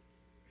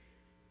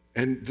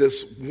 And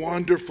this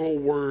wonderful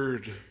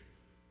word,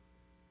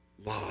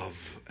 love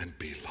and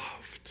be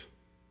loved.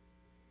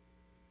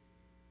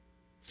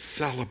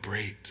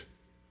 Celebrate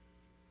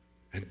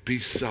and be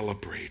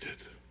celebrated.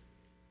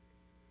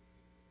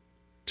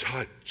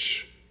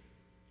 Touch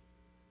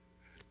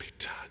and be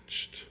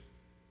touched.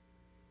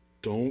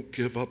 Don't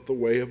give up the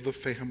way of the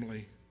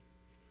family.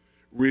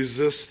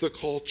 Resist the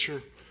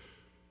culture.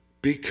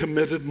 Be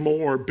committed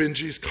more.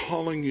 Benji's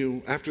calling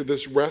you after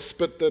this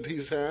respite that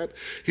he's had.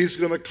 He's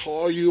going to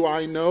call you,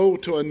 I know,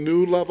 to a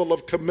new level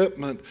of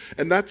commitment.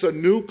 And that's a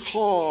new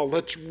call.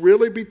 Let's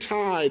really be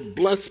tied.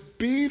 Blessed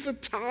be the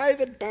tie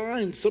that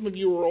binds. Some of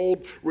you are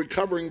old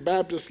recovering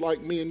Baptists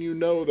like me, and you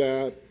know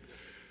that.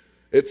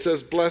 It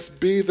says, blessed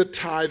be the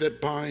tie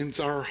that binds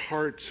our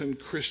hearts in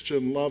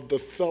Christian love. The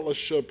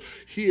fellowship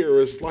here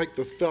is like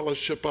the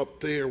fellowship up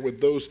there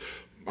with those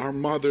our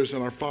mothers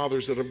and our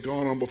fathers that have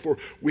gone on before.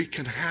 We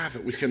can have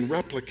it. We can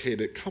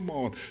replicate it. Come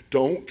on.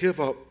 Don't give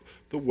up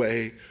the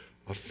way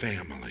of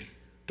family.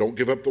 Don't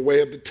give up the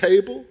way of the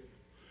table.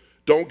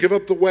 Don't give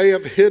up the way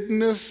of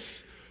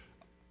hiddenness.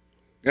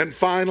 And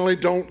finally,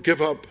 don't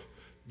give up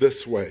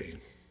this way.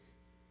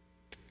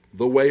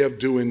 The way of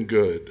doing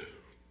good.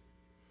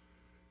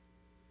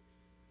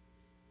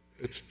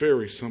 It's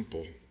very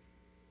simple.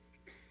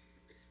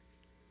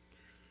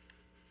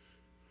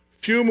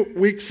 A few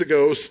weeks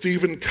ago,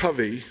 Stephen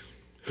Covey,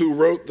 who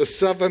wrote The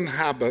 7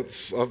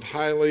 Habits of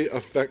Highly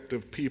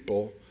Effective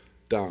People,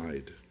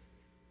 died.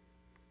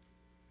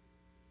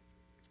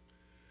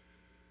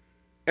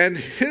 And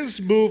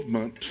his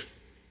movement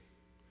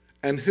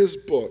and his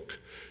book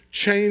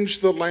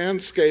changed the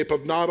landscape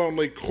of not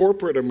only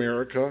corporate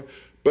America,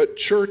 but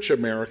church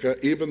America,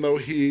 even though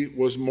he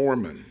was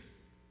Mormon.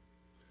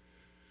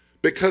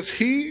 Because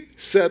he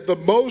said the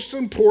most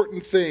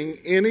important thing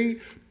any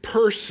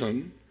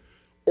person,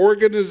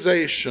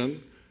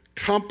 organization,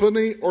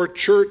 company, or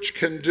church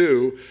can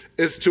do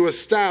is to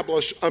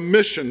establish a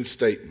mission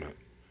statement.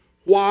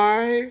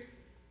 Why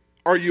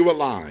are you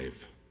alive?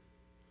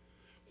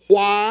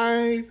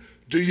 Why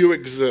do you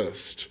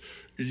exist?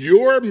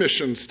 Your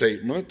mission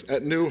statement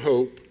at New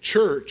Hope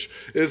Church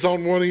is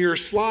on one of your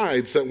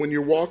slides that when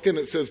you walk in,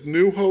 it says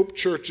New Hope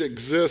Church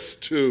exists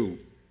to.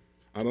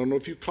 I don't know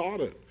if you caught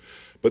it,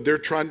 but they're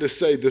trying to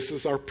say this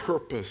is our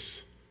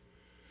purpose.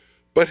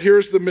 But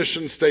here's the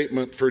mission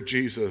statement for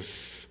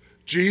Jesus.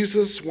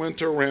 Jesus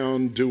went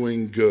around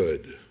doing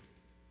good.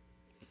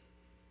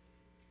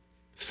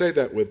 Say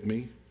that with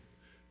me.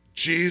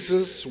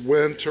 Jesus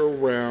went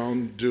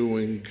around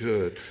doing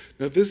good.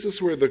 Now, this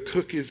is where the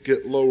cookies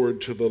get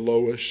lowered to the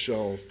lowest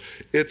shelf.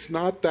 It's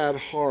not that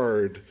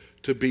hard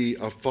to be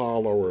a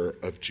follower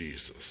of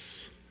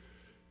Jesus.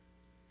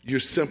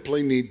 You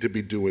simply need to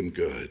be doing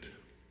good.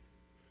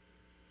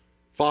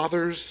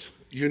 Fathers,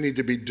 you need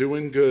to be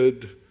doing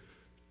good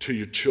to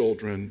your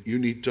children. You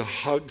need to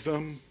hug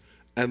them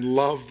and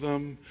love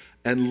them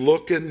and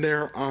look in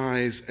their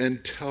eyes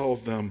and tell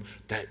them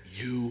that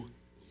you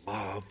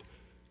love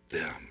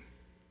them.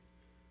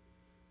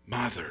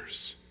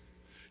 Mothers,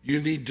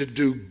 you need to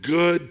do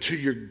good to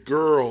your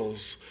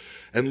girls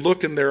and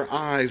look in their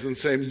eyes and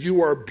say,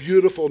 you are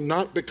beautiful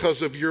not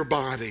because of your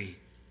body,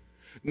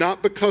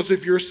 not because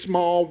of your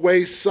small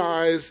waist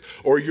size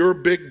or your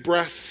big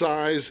breast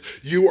size.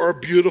 You are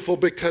beautiful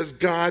because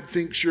God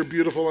thinks you're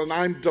beautiful, and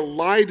I'm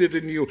delighted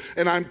in you,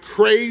 and I'm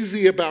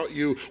crazy about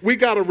you. We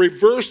got to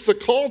reverse the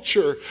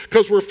culture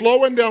because we're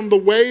flowing down the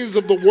ways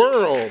of the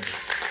world,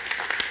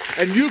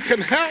 and you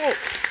can help.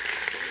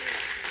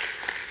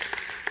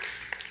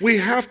 We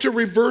have to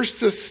reverse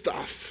this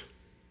stuff.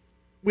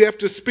 We have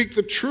to speak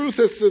the truth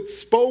as it's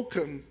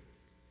spoken.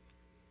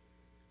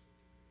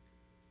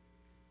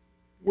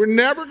 We're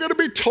never going to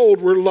be told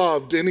we're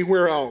loved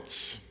anywhere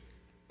else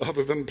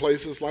other than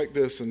places like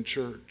this in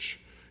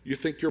church. You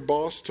think your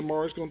boss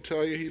tomorrow is going to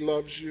tell you he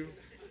loves you?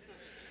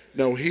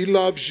 No, he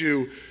loves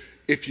you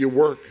if you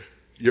work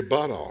your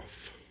butt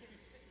off.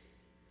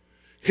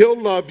 He'll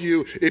love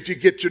you if you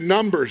get your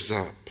numbers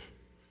up.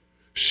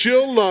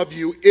 She'll love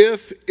you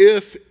if.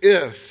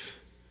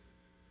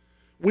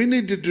 We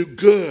need to do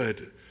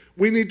good.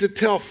 We need to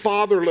tell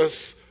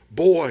fatherless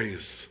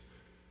boys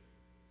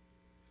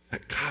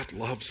that God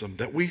loves them,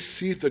 that we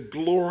see the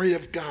glory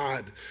of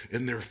God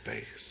in their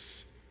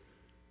face.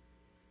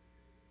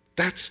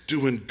 That's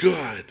doing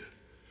good.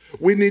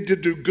 We need to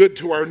do good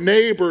to our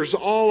neighbors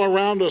all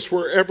around us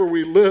wherever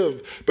we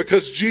live,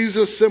 because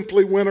Jesus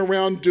simply went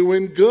around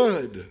doing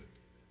good.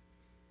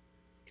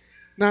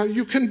 Now,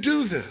 you can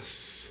do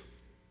this.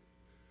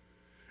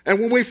 And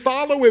when we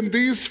follow in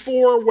these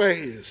 4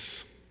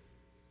 ways,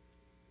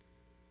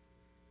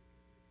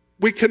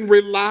 we can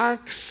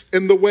relax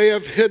in the way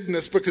of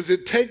hiddenness because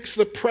it takes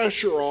the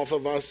pressure off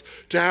of us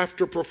to have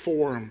to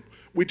perform.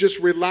 We just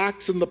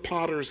relax in the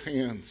potter's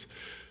hands.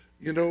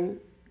 You know,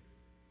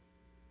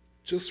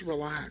 just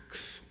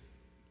relax.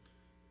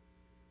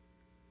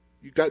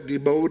 You got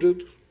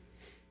demoted.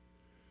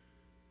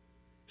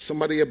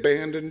 Somebody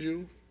abandoned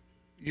you.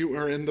 You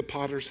are in the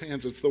potter's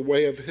hands. It's the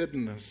way of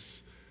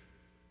hiddenness.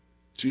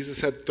 Jesus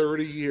had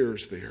 30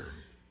 years there.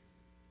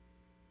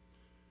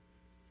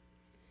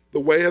 The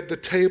way of the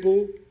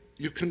table,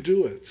 you can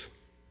do it.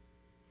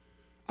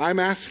 I'm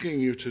asking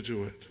you to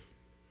do it.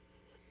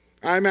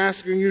 I'm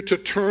asking you to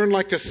turn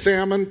like a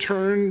salmon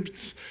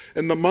turns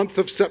in the month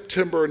of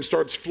September and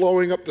starts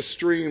flowing up the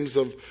streams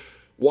of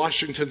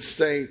Washington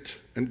State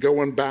and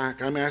going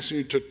back. I'm asking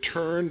you to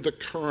turn the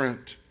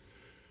current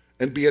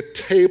and be a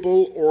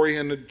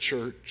table-oriented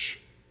church,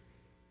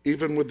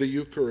 even with the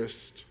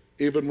Eucharist,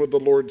 even with the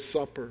Lord's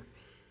Supper.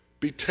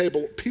 Be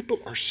table. People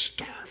are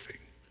starving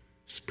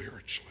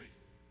spiritually.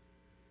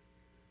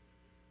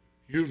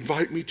 You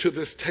invite me to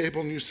this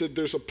table and you said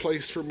there's a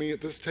place for me at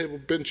this table.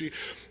 Benji,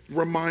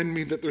 remind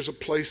me that there's a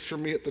place for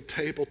me at the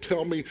table.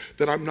 Tell me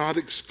that I'm not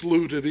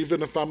excluded,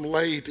 even if I'm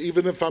late,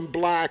 even if I'm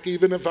black,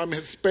 even if I'm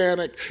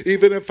Hispanic,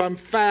 even if I'm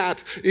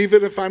fat,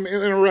 even if I'm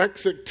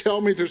anorexic. Tell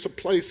me there's a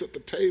place at the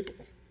table.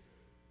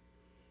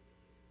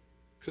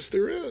 Because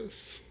there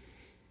is.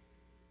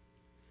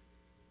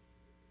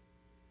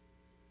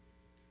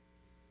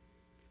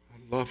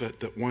 I love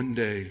it that one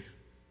day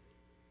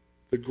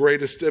the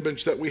greatest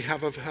image that we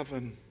have of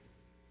heaven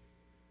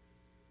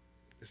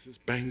is this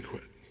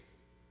banquet.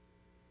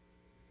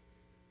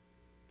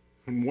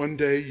 And one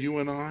day you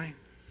and I,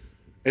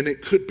 and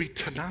it could be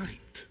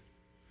tonight.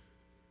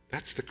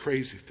 That's the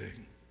crazy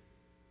thing.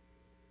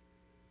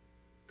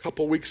 A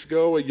couple weeks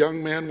ago, a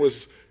young man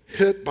was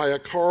hit by a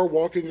car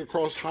walking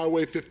across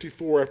Highway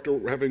 54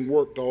 after having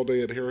worked all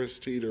day at Harris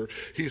Teeter.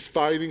 He's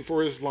fighting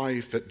for his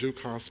life at Duke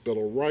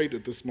Hospital right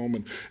at this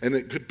moment. And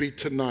it could be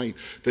tonight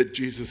that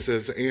Jesus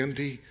says,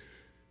 Andy,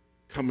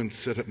 come and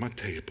sit at my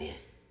table.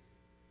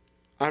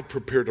 I've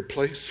prepared a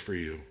place for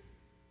you.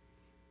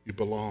 You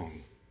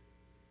belong.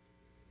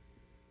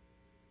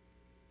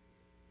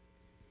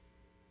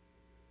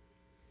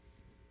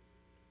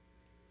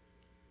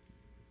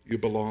 You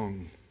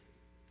belong.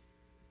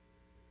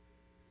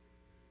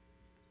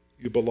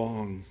 You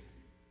belong.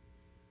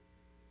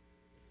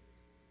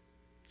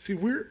 See,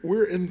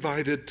 we're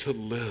invited to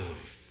live.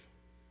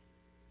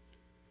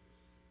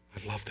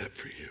 I love that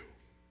for you.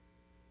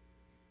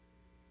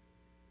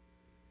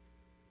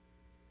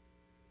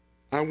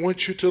 I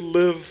want you to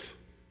live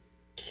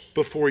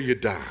before you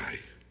die.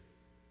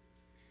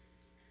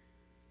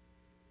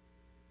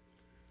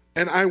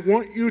 And I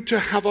want you to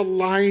have a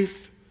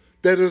life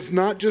that is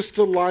not just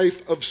a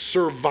life of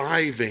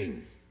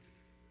surviving.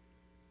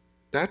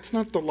 That's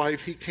not the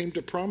life he came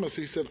to promise.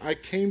 He said, I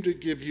came to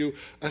give you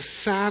a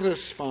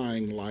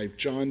satisfying life.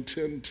 John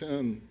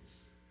 10:10.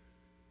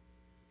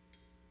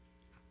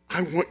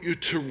 I want you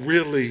to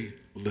really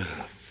live.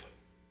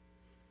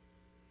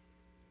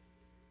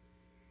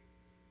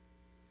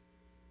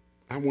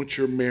 I want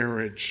your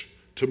marriage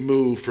to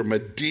move from a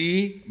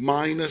D-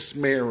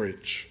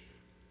 marriage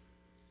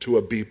to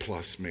a B+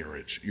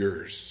 marriage.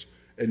 Yours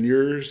and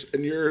yours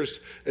and yours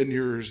and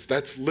yours.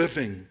 That's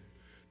living.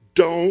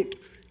 Don't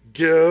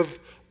give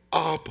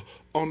up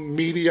on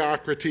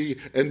mediocrity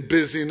and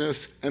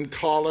busyness and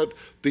call it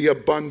the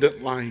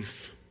abundant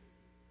life.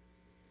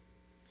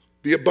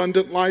 The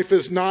abundant life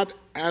is not,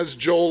 as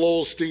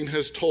Joel Osteen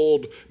has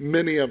told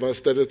many of us,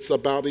 that it's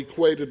about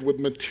equated with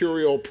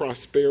material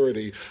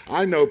prosperity.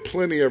 I know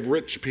plenty of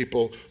rich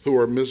people who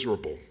are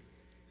miserable.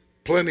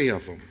 Plenty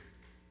of them.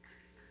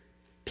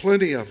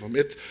 Plenty of them.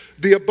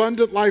 The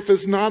abundant life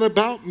is not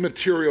about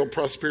material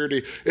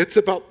prosperity. It's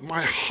about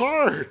my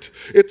heart.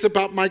 It's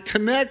about my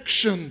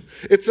connection.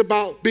 It's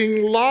about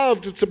being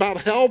loved. It's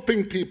about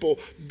helping people.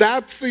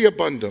 That's the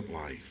abundant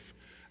life.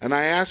 And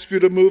I ask you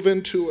to move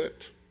into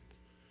it.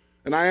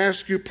 And I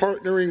ask you,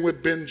 partnering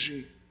with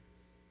Benji,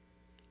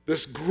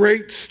 this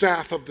great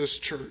staff of this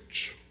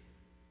church.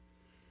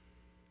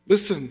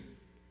 Listen,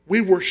 we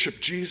worship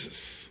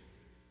Jesus.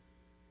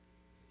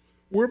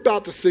 We're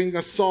about to sing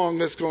a song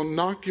that's going to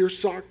knock your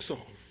socks off.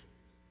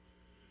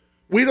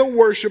 We don't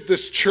worship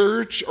this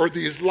church or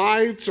these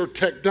lights or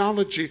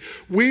technology.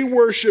 We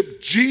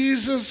worship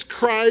Jesus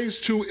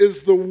Christ, who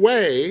is the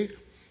way,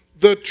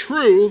 the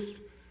truth,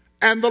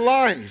 and the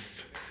life.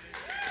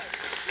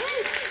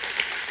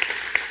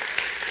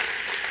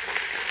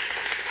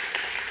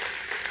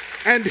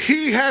 And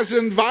he has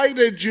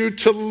invited you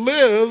to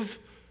live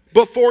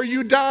before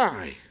you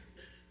die.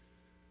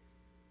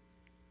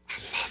 I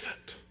love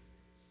it.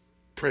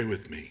 Pray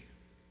with me.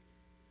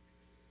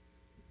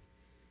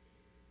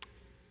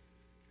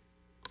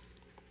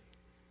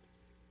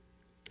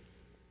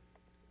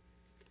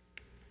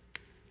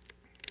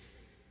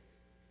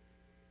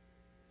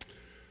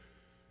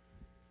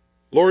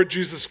 Lord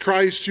Jesus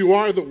Christ, you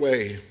are the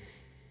way.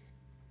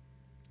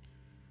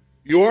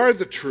 You are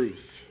the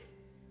truth.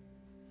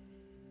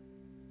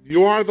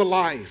 You are the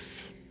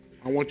life.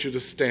 I want you to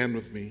stand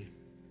with me.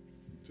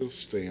 Just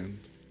stand.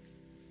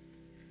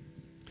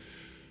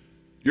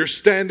 You're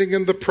standing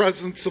in the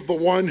presence of the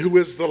one who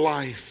is the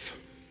life,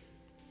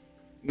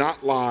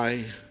 not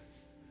lie.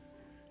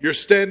 You're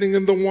standing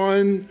in the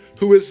one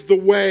who is the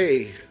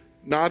way,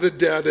 not a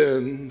dead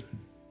end.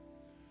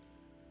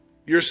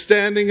 You're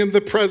standing in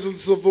the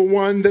presence of the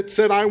one that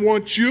said, I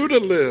want you to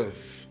live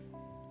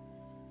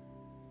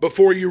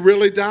before you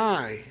really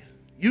die.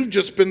 You've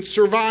just been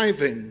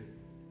surviving.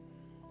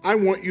 I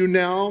want you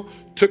now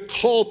to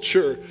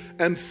culture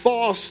and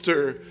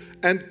foster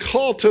and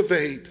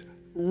cultivate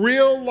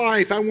real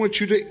life. I want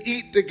you to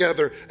eat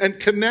together and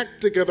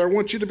connect together. I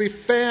want you to be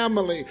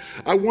family.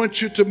 I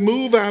want you to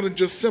move out and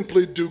just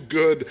simply do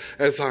good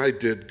as I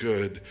did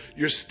good.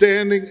 You're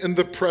standing in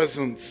the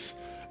presence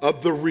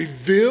of the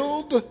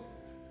revealed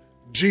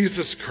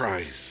Jesus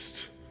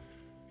Christ.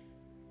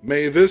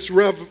 May this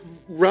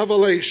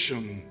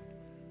revelation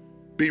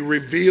be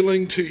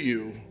revealing to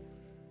you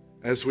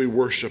as we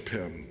worship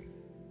him.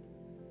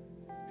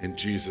 In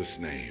Jesus'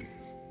 name.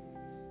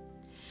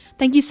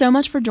 Thank you so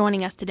much for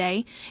joining us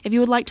today. If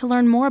you would like to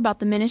learn more about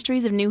the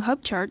ministries of New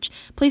Hope Church,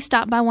 please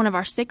stop by one of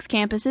our 6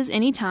 campuses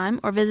anytime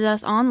or visit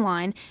us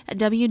online at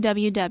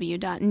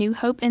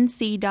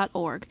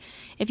www.newhopenc.org.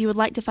 If you would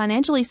like to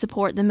financially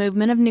support the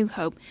movement of New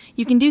Hope,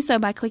 you can do so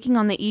by clicking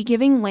on the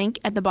e-giving link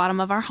at the bottom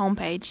of our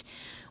homepage.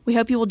 We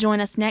hope you will join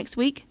us next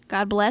week.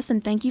 God bless,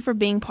 and thank you for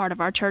being part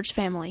of our church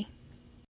family.